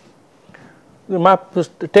 the map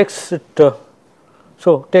takes it,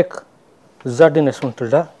 so take Z in S1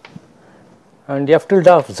 tilde and F tilde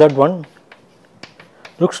of Z1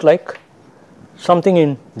 looks like something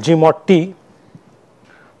in G mod T.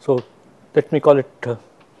 So let me call it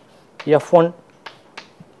F1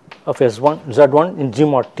 of Z1 in G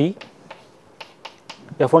mod T.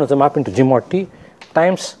 F1 is a mapping to G mod T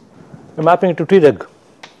times a mapping to T reg.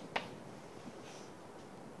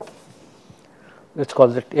 Let's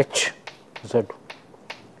call it HZ.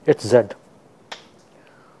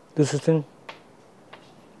 This is in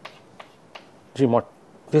G mod,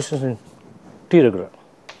 this is in T regular.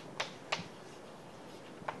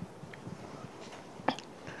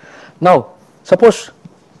 Now suppose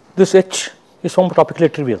this H is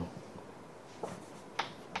homotopically trivial.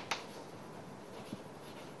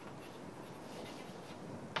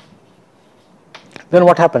 Then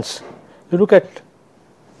what happens? You look at,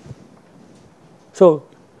 so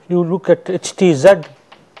you look at HTZ,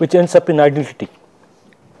 which ends up in identity.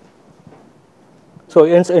 So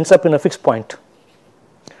ends up in a fixed point.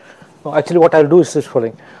 No, actually what I will do is this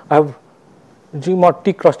following. I have G mod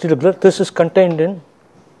T cross T regular. This is contained in,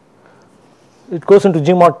 it goes into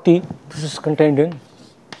G mod T, this is contained in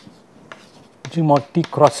G mod T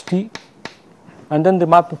cross T, and then the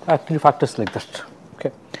map actually factors like that.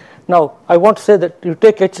 Okay. Now I want to say that you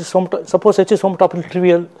take H is suppose H is homotopically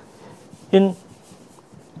trivial in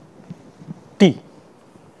T.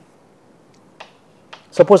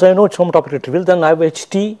 Suppose I know it's homotopically trivial, then I have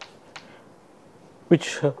HT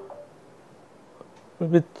which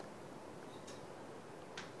with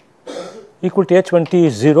equal to H when T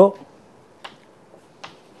is 0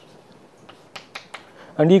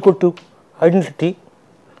 and equal to identity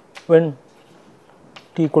when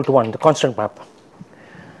T equal to 1, the constant map.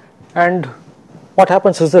 And what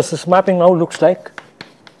happens is this mapping now looks like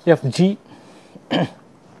FG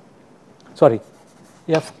sorry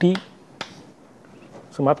FT,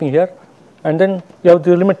 so mapping here, and then you have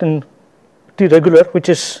the limit in T regular, which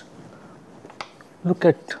is, look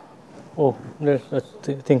at, oh I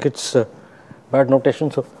think it's bad notation,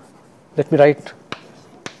 so let me write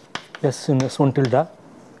S in S1 tilde.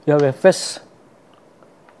 You have Fs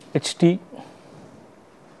HT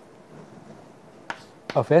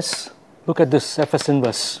of S, look at this Fs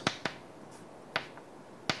inverse.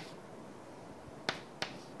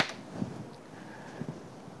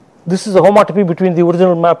 This is a homotopy between the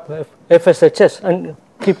original map FSHS, and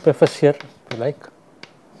keep Fs here if you like.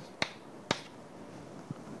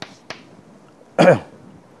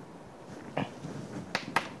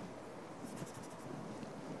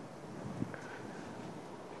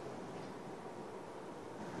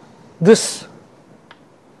 This,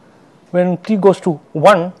 when T goes to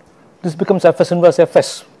 1, this becomes Fs inverse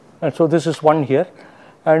Fs, and so this is 1 here,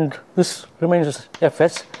 and this remains as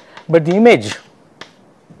Fs, but the image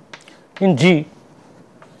in G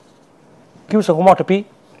gives a homotopy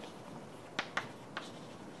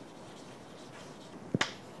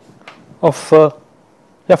of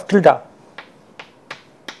F tilde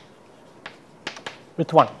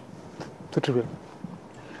with 1, so trivial.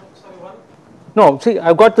 Sorry, 1. No, see,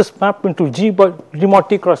 I've got this map into G, but G mod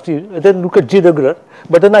T cross T, then look at G regular,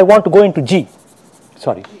 but then I want to go into G,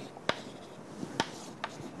 sorry.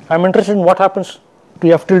 I'm interested in what happens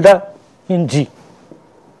to F tilde in G.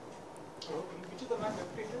 Which is the map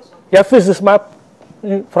F tilde? F is this map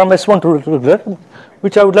from S1 to regular,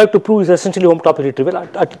 which I would like to prove is essentially homotopically trivial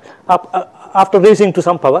after raising to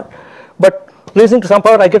some power. But raising to some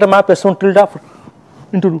power, I get a map S1 tilde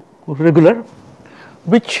into regular,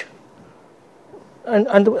 which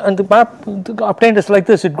and the map obtained is like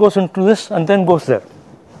this. It goes into this and then goes there.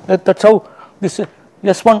 That's how this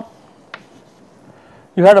S1.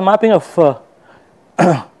 You had a mapping of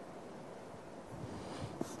you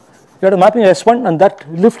had a mapping of S1, and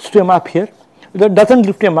that lifts to a map here. That doesn't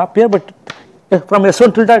lift to a map here, but from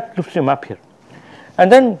S1 tilde it lifts to a map here.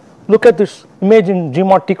 And then look at this image in G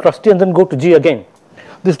mod T cross T, and then go to G again.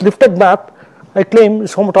 This lifted map, I claim,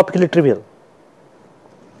 is homotopically trivial.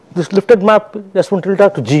 This lifted map S1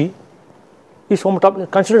 tilde to G is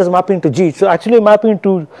considered as mapping to G. So actually mapping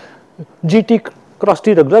to GT cross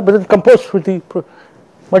T regular, but then compose with the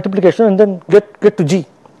multiplication and then get to G.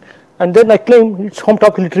 And then I claim it's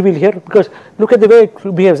homotopically trivial here, because look at the way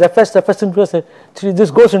it behaves. Fs inverse,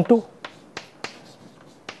 this goes into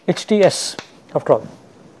HTS after all.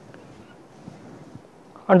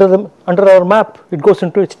 Under our map, it goes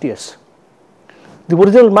into HTS. The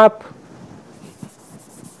original map,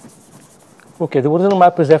 okay, the original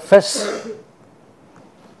map is Fs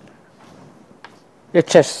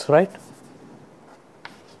HS, right?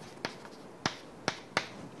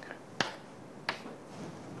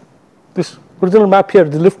 This original map here,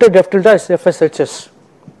 the lifted F tilde is FSHS,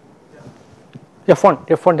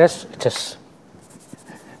 F1S HS.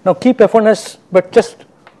 Now keep F1S, but just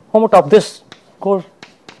homotop this goes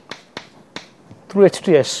through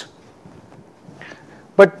HTS.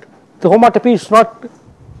 But the homotopy is not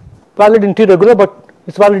valid in T regular, but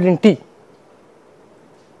it's valid in T.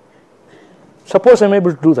 Suppose I'm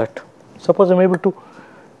able to do that. Suppose I'm able to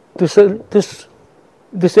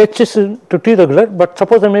this H is to T regular, but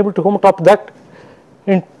suppose I'm able to homotop that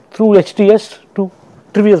in through HTS to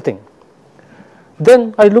trivial thing.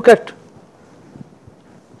 Then I look at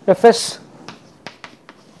Fs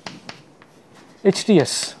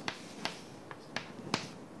HTS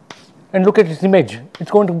and look at its image.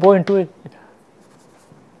 It's going to go into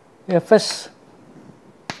Fs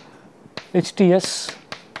HTS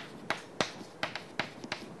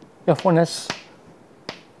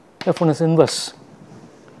F1S inverse.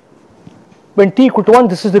 When T equal to 1,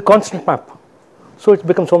 this is the constant map, so it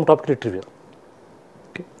becomes homotopically trivial.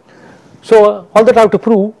 Okay. So all that I have to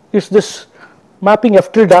prove is this mapping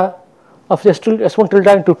F tilde of S1 tilde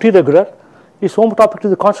into T regular is homotopic to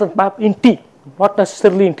the constant map in T, not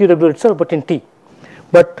necessarily in T regular itself, but in T.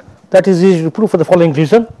 But that is easy to prove for the following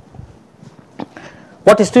reason.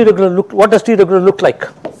 What does T regular look like?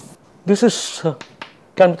 This is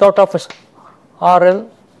can be thought of as RL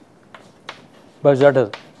by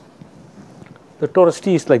ZL. The torus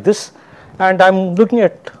T is like this, and I am looking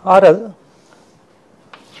at RL,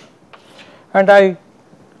 and the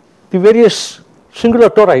various singular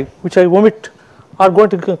tori which I omit are going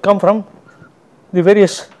to come from the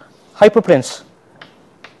various hyperplanes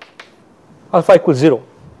alpha equals 0,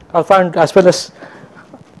 alpha and as well as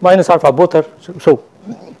minus alpha, both are so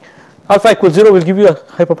alpha equals 0 will give you a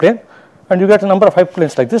hyperplane, and you get a number of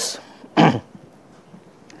hyperplanes like this.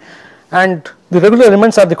 And the regular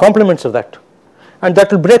elements are the complements of that, and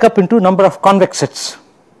that will break up into number of convex sets.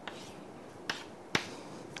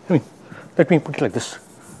 Let me put it like this.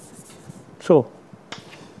 So,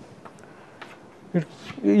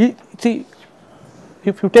 see,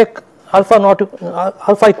 if you take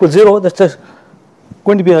alpha equals 0, that's just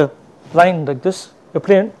going to be a line like this, a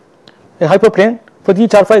plane, a hyperplane. For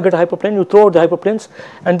each alpha you get a hyperplane, you throw out the hyperplanes,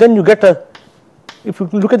 and then you get a, if you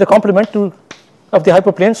look at the complement of the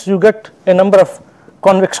hyperplanes, you get a number of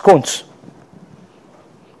convex cones.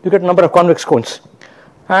 You get a number of convex cones,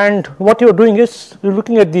 and what you are doing is you are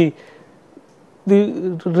looking at the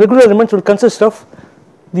regular elements will consist of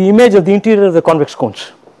the image of the interior of the convex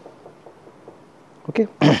cones. Okay.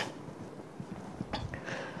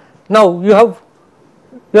 Now you have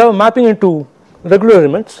a mapping into regular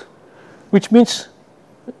elements, which means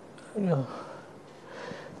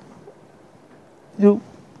you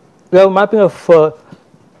have a mapping of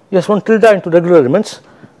S1 tilde into regular elements.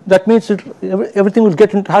 That means everything will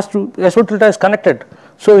get into, has to, S1 tilde is connected,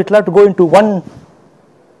 so it will have to go into one.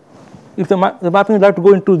 If the mapping will have to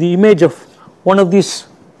go into the image of one of these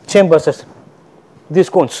chambers, as these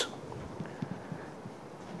cones,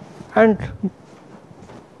 and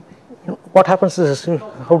what happens is,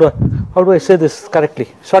 how do I say this correctly?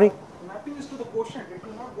 Sorry. Mapping is to the quotient. It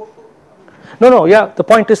will not go to. No. Yeah. The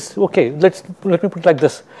point is, okay. Let me put it like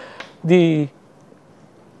this. There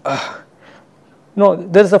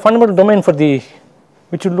is a fundamental domain for the,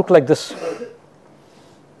 which will look like this.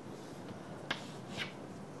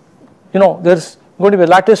 There is going to be a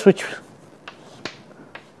lattice which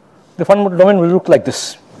the fundamental domain will look like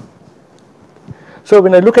this. So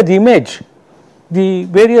when I look at the image, the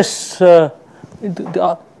various the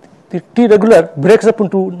T regular breaks up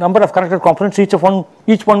into number of connected components. Each one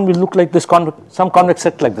will look like this, some convex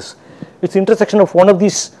set like this. It's the intersection of one of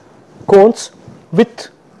these cones with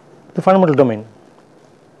the fundamental domain,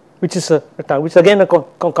 which is which again a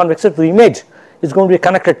convex set. The image is going to be a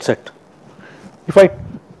connected set. If I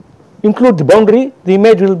include the boundary, the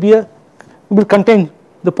image will contain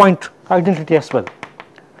the point identity as well,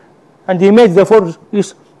 and the image therefore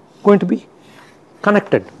is going to be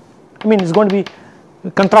connected. I mean, it's going to be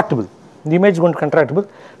contractible. The image is going to be contractible,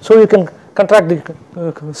 so you can contract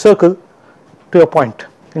the circle to a point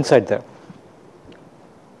inside there.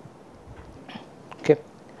 Okay.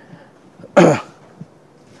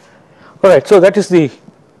 All right. So that is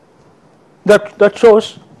that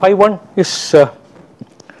shows pi 1 is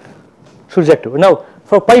surjective. Now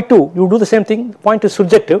for pi 2 you do the same thing, the point is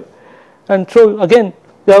surjective, and so again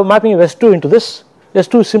you have mapping of S2 into this.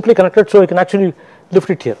 S2 is simply connected, so you can actually lift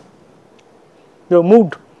it here. You have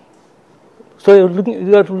moved, so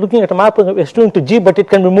you are looking at a map of S2 into G, but it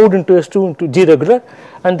can be moved into S2 into G regular,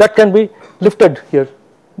 and that can be lifted here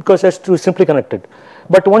because S2 is simply connected.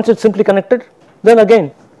 But once it's simply connected, then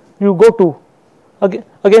again you go to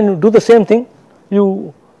again you do the same thing.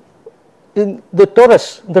 You in the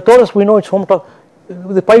torus we know it's homotopy.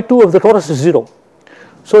 The pi 2 of the torus is 0,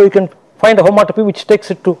 so you can find a homotopy which takes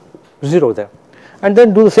it to 0 there, and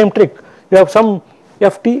then do the same trick. You have some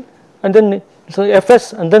ft and then so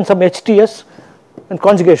fs and then some hts and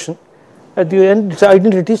conjugation. At the end it's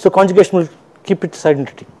identity, so conjugation will keep its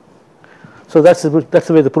identity. So that's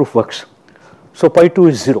the way the proof works. So pi 2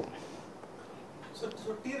 is 0. So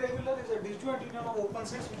T regular is a disjoint union of open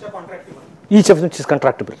sets which are contractible. Each of which is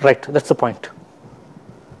contractible, right? That's the point.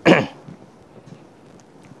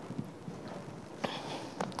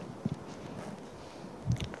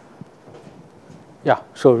 Yeah,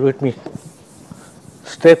 so let me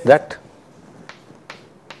state that.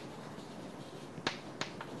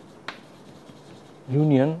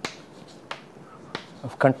 Union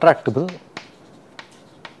of contractible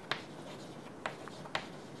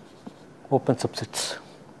open subsets,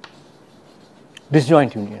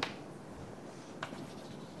 disjoint union.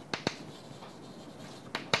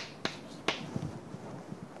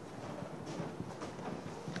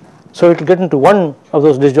 So it will get into one of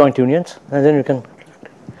those disjoint unions, and then you can,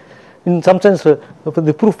 in some sense,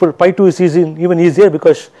 the proof for pi 2 is even easier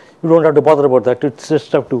because you don't have to bother about that. It's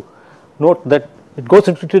just have to note that it goes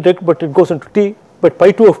into T, but it goes into T, but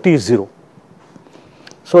pi 2 of T is 0.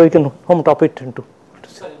 So you can home top it into.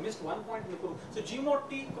 Sorry, I missed one point in the proof. So G mod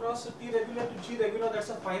T cross T regular to G regular, that's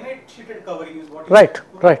a finite sheeted covering is what you Right,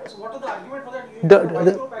 said. right. So what is the argument for that? You The- have a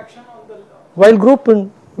the- while group action on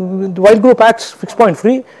the While group acts fixed point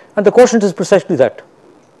free, and the quotient is precisely that.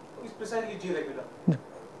 is precisely G regular.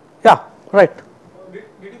 Yeah, right. Did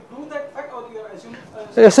you prove that fact or you are assuming?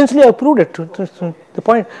 Essentially, I proved it. The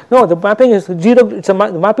point. No, the mapping is G. The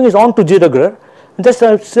mapping is on to G regular. Just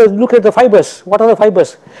look at the fibers. What are the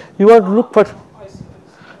fibers? You want to look for.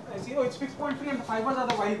 I see. Oh, it's fixed point free and the fibers are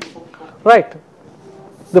the while group. Okay. Right.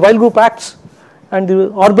 The while group acts, and the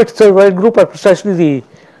orbits of the while group are precisely the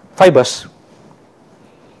fibers.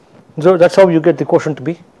 So that's how you get the quotient to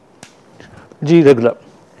be G regular.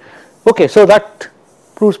 Okay, so that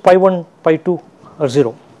proves pi 1, pi 2 are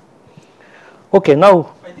 0. Okay,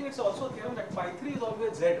 now I think it's also a theorem that pi 3 is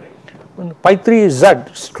always Z, right? pi 3 is Z,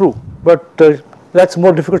 it's true, but that's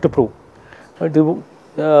more difficult to prove.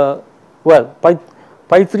 Well,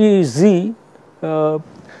 pi 3 is Z,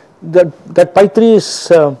 that pi 3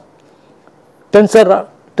 is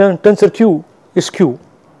tensor Q is Q.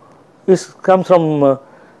 This comes from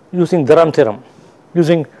using Dharam theorem,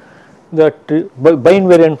 using that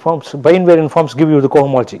bi-invariant forms give you the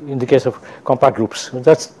cohomology in the case of compact groups.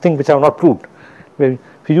 That's the thing which I have not proved. If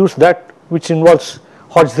you use that, which involves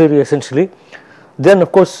Hodge theory essentially, then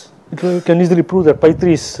of course you can easily prove that pi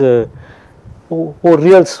 3 is over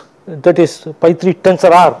reals, that is pi 3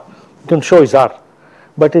 tensor R, you can show is R,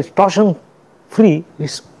 but its torsion free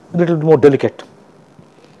is a little more delicate.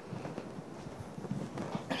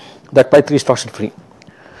 That pi 3 is torsion free.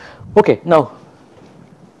 Okay, now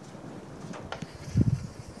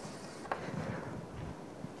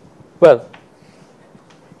well,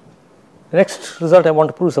 the next result I want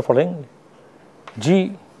to prove is the following: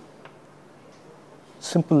 G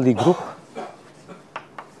simple Lie group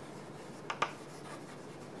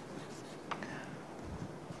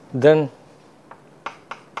then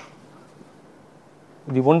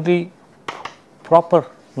the only proper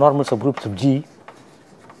normal subgroups of G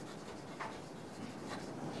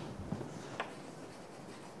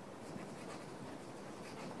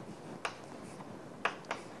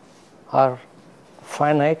are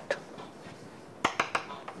finite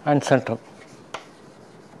and central.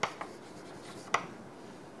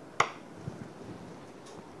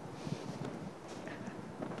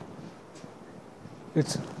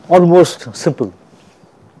 It's almost simple.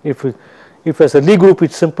 If as a Lie group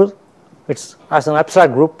it's simple, it's as an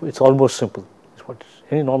abstract group it's almost simple. It's what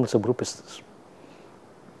any normal subgroup is this.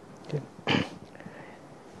 Okay.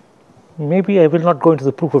 Maybe I will not go into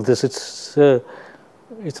the proof of this.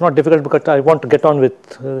 It's not difficult because I want to get on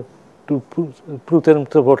with to prove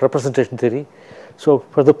theorems about representation theory. So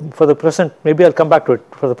for the present, maybe I'll come back to it.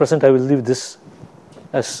 For the present, I will leave this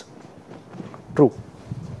as true.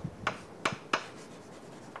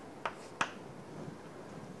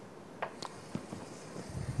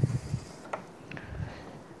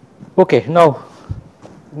 Okay, now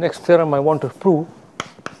next theorem I want to prove,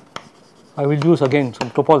 I will use again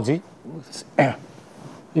some topology.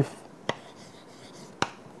 If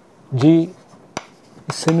G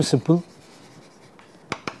is semi-simple,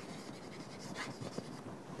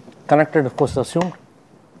 connected of course is assumed,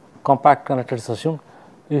 compact connected is assumed.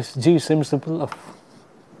 If G is semi-simple of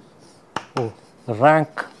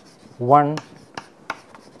rank 1,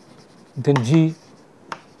 then G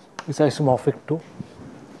is isomorphic to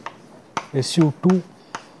SU2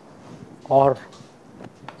 or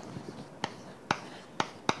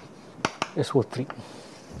SO3.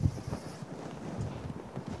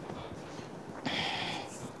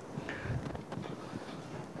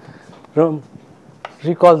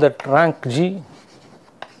 Recall that rank G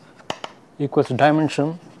equals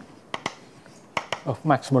dimension of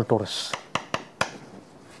maximal torus.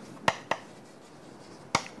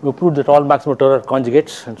 We proved that all maximal torus are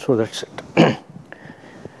conjugates, and so that's it.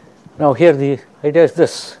 Now here the idea is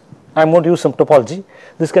this: I am going to use some topology.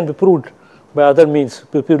 This can be proved by other means,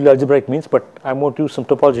 purely algebraic means, but I am going to use some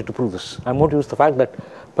topology to prove this. I am going to use the fact that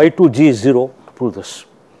pi 2 G is 0 to prove this.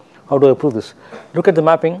 How do I prove this? Look at the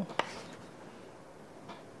mapping.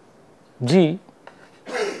 G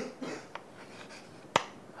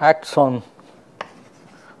acts on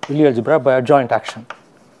Lie algebra by adjoint action.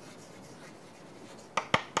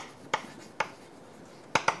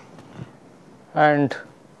 And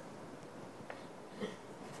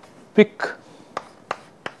pick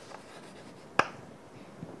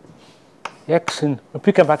x in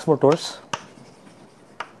pk maximal torus,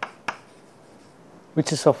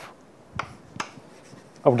 which is of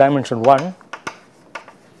dimension 1,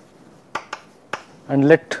 and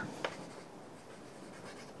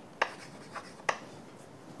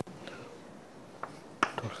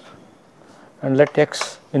let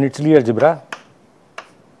x in its Lie algebra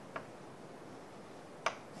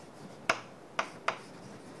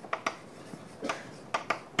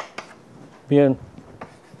be an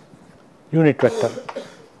unit vector.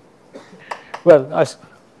 Well, as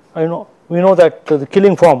we know that the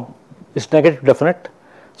Killing form is negative definite,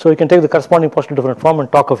 so you can take the corresponding positive definite form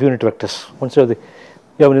and talk of unit vectors. Once you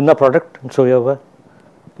have an inner product, and so you have a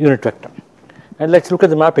unit vector. And let's look at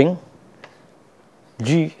the mapping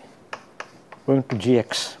G going to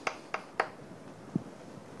Gx,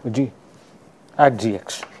 G at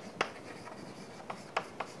Gx.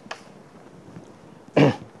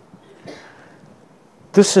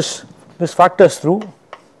 This factors through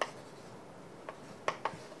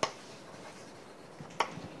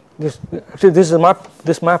this. Actually, this is a map.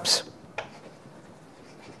 This maps.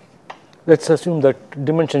 Let's assume that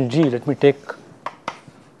dimension G. Let me take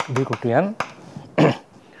B equal to n.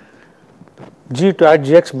 G to add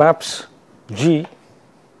Gx maps G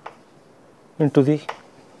into the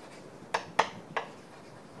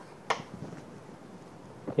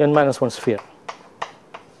n minus 1 sphere.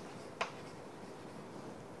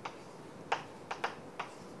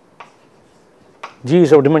 G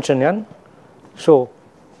is of dimension n, so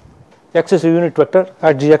x is a unit vector,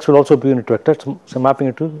 at Gx will also be unit vector, so mapping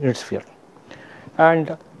it to unit sphere.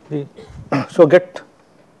 And for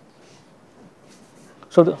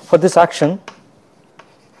this action,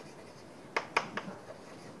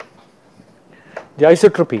 the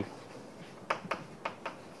isotropy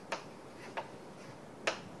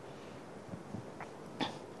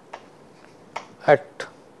at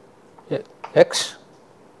x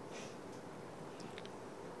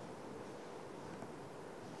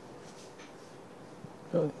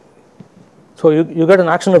so you get an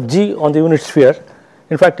action of G on the unit sphere.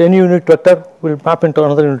 In fact, any unit vector will map into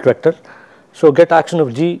another unit vector. So get action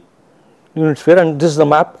of G unit sphere, and this is the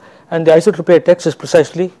map, and the isotropy at x is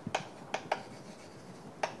precisely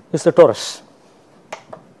the torus.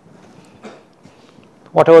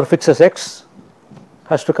 Whatever fixes x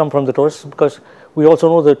has to come from the torus, because we also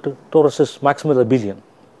know that torus is maximal abelian,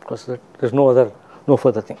 because there is no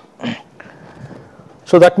further thing.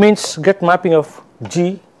 So that means get mapping of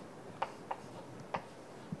G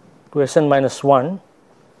to Sn minus 1,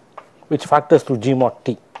 which factors through G mod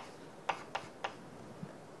T.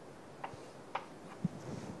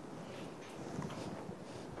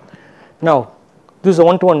 Now, this is a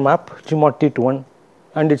one-to-one map, G mod T to 1,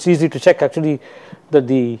 and it's easy to check actually that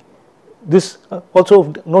this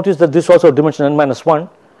also notice that this also dimension n minus 1,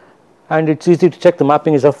 and it's easy to check the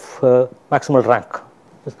mapping is of maximal rank.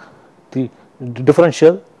 The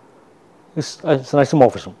differential is an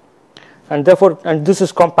isomorphism, and therefore, and this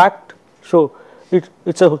is compact, so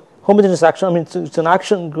it's a homogeneous action. I mean, it's an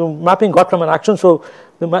action mapping got from an action, so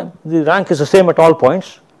the rank is the same at all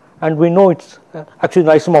points, and we know it's actually an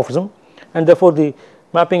isomorphism, and therefore the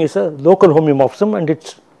mapping is a local homeomorphism, and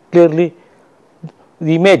it's clearly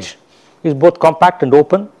the image is both compact and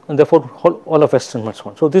open, and therefore all of S n minus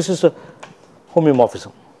 1. So this is a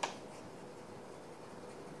homeomorphism.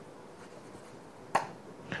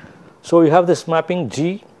 So you have this mapping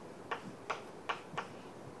G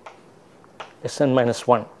Sn minus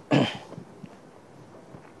 1.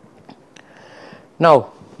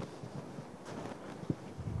 Now,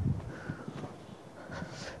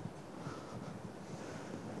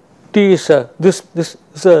 T is this is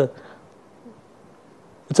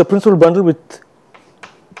it's a principal bundle with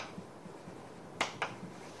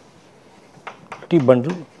T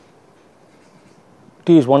bundle.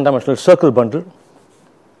 T is one dimensional circle bundle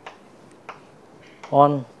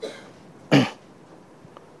on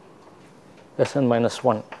Sn minus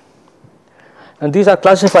 1, and these are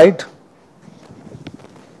classified,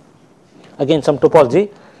 again some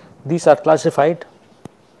topology, these are classified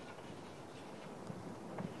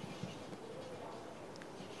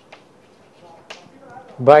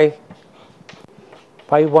by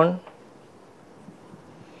pi 1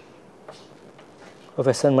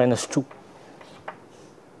 of Sn minus 2.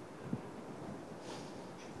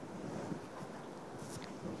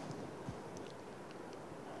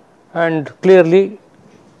 And clearly,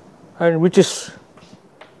 and which is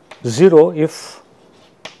 0 if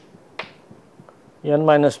n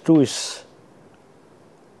minus 2 is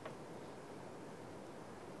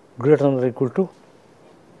greater than or equal to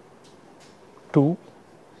 2,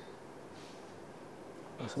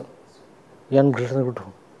 n greater than or equal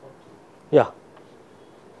to yeah,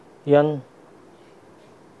 n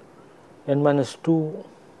minus 2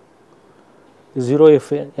 is 0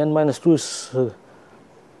 if n minus 2 is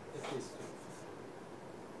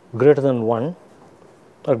greater than 1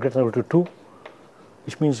 or greater than or equal to 2,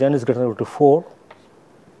 which means n is greater than or equal to 4.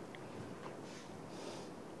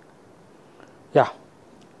 Yeah,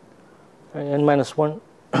 n minus 1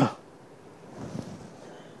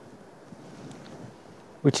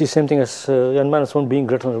 which is same thing as n minus 1 being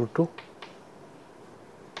greater than or equal to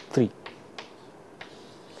 3.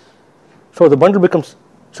 So the bundle becomes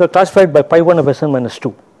classified by pi 1 of Sn minus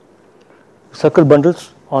 2. Circle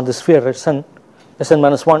bundles on the sphere Sn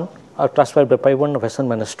minus 1 are classified by pi 1 of Sn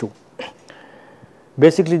minus 2.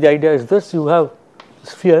 Basically the idea is this: you have a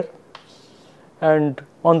sphere and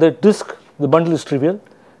on the disk the bundle is trivial.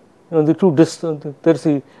 The two disks, there is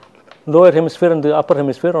the lower hemisphere and the upper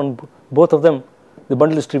hemisphere, on both of them the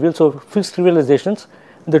bundle is trivial. So fixed trivializations,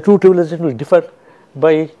 the two trivializations will differ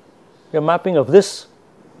by a mapping of this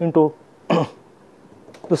into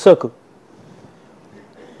the circle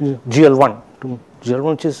GL1 to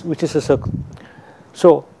GL1, which is a circle.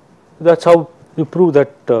 So that's how you prove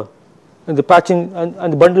that the patching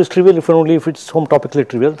and the bundle is trivial if and only if it's homotopically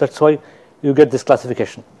trivial. That's why you get this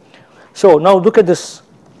classification. So now look at this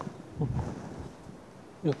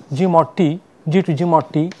G mod T, G to G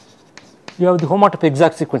mod T. You have the homotopy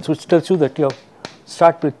exact sequence, which tells you that you have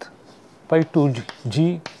start with pi 2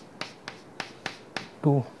 G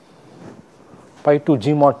to pi 2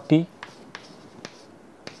 G mod T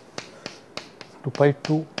to pi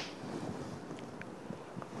 2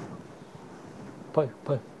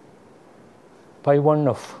 pi 1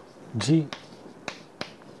 of G.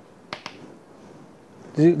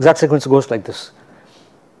 The exact sequence goes like this.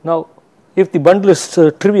 Now if the bundle is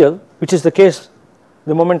trivial, which is the case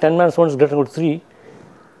the moment n minus 1 is greater than or equal to 3,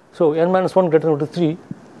 so n minus 1 greater than or equal to 3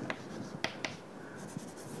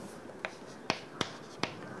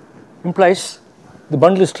 implies the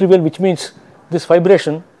bundle is trivial, which means this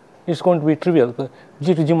fibration is going to be trivial.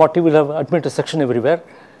 G to G mod T will have admit section everywhere,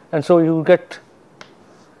 and so you will get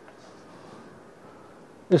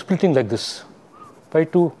a splitting like this: pi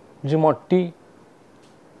 2 G mod T.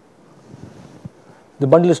 The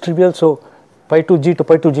bundle is trivial, so pi 2 G to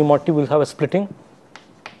pi 2 G mod T will have a splitting,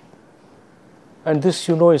 and this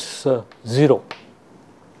you know is 0,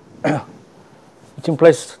 which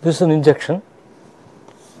implies this is an injection.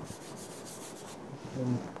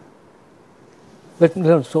 Let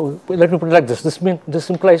me put it like this. This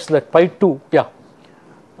implies that pi 2,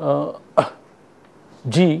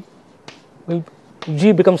 G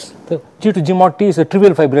becomes G to G mod T is a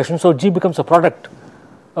trivial fibration, so G becomes a product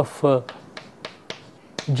of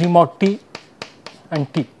G mod T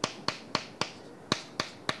and T.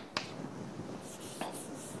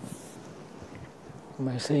 Am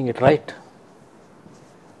I saying it right?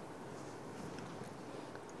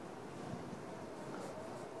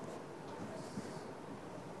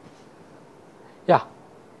 Yeah.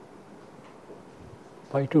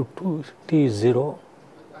 Pi 2 T is 0.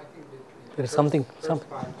 There is something.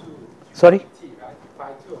 Sorry? T, right?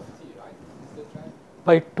 Pi 2 of T, right? Is that right?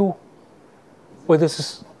 Pi 2. Oh, this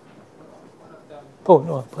is. Oh,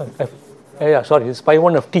 no. Yeah, sorry. It's pi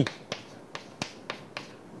 1 of T.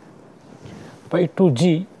 Pi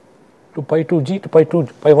 2G to pi 2G to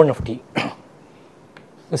pi 1 of T.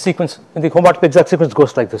 The sequence, in the homotopy exact sequence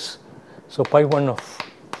goes like this. So pi 1 of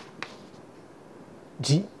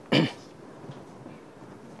G.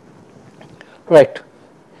 Right.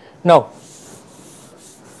 Now,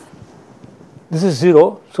 this is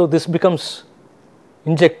 0, so this becomes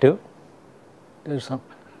injective. There is some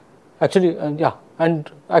actually, and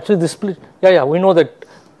actually this split. We know that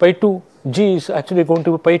pi 2 G is actually going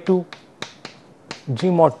to be pi 2 G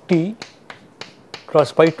mod T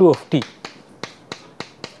cross pi 2 of T.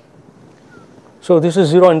 So this is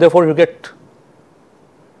 0, and therefore you get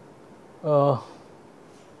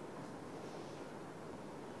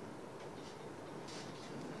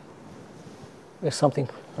there's something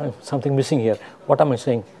missing here. What am I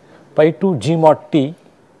saying? Pi 2 G mod T.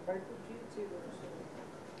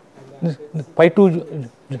 Pi 2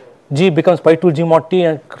 G becomes pi 2 G mod T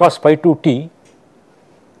and cross pi 2 T,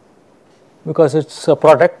 because it's a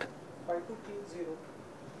product. Pi 2 T is 0.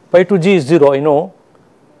 Pi 2 G is 0, I know,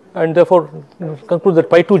 and therefore conclude that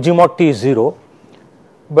pi 2 G mod T is 0,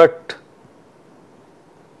 but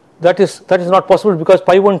that is not possible because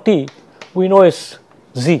pi 1 T we know is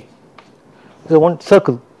Z. The one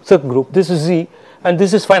circle group. This is Z, and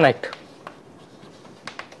this is finite.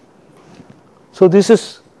 So this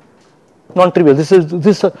is non-trivial.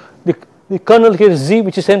 The kernel here is Z,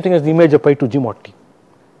 which is same thing as the image of pi 2 G mod T,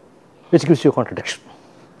 which gives you a contradiction.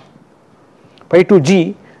 pi 2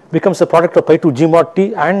 G becomes the product of pi 2 G mod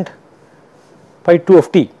T and pi 2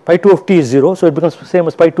 of T. Pi 2 of T is 0, so it becomes the same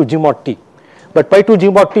as pi 2 G mod T. But pi 2 G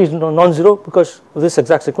mod T is non-zero because of this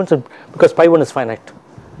exact sequence and because pi 1 is finite.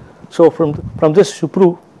 So from this you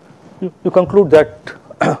prove, you conclude that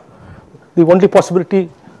the only possibility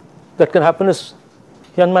that can happen is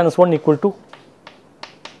n minus 1 equal to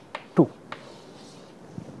 2.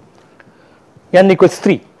 N equals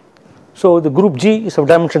 3. So the group G is of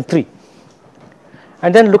dimension 3.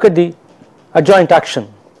 And then look at the adjoint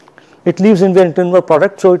action. It leaves invariant inverse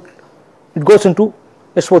product, so it goes into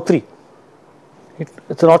SO3.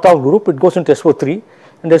 It's an orthogonal group, it goes into SO3,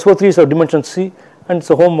 and SO3 is of dimension C and it's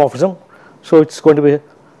a homomorphism, so it's going to be a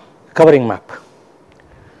covering map.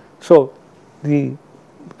 So the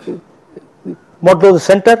modulo the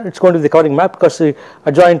center, it's going to be the covering map because the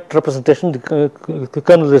adjoint representation, the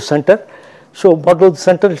kernel is the center. So modulo the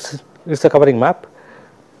center is the covering map,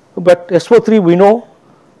 but SO3 we know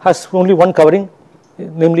has only one covering,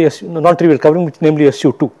 namely a non-trivial covering, which namely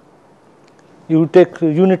SU2. You take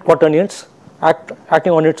unit quaternions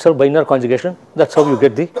acting on itself by inner conjugation, that's how you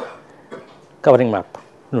get the covering map,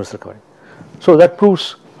 universal covering. So that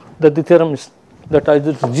proves that the theorem is that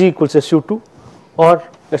either G equals SU2 or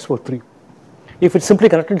SO3. If it's simply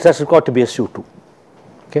connected, it has got to be SU2.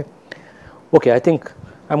 Okay. Okay, I think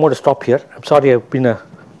I'm going to stop here. I'm sorry I've been a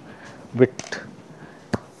bit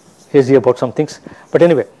hazy about some things, but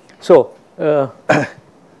anyway, so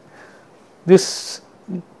this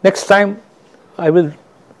next time I will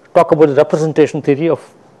talk about the representation theory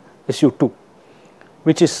of SU2,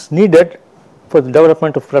 which is needed for the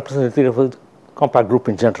development of representation theory of a compact group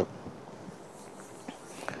in general.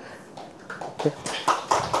 Okay.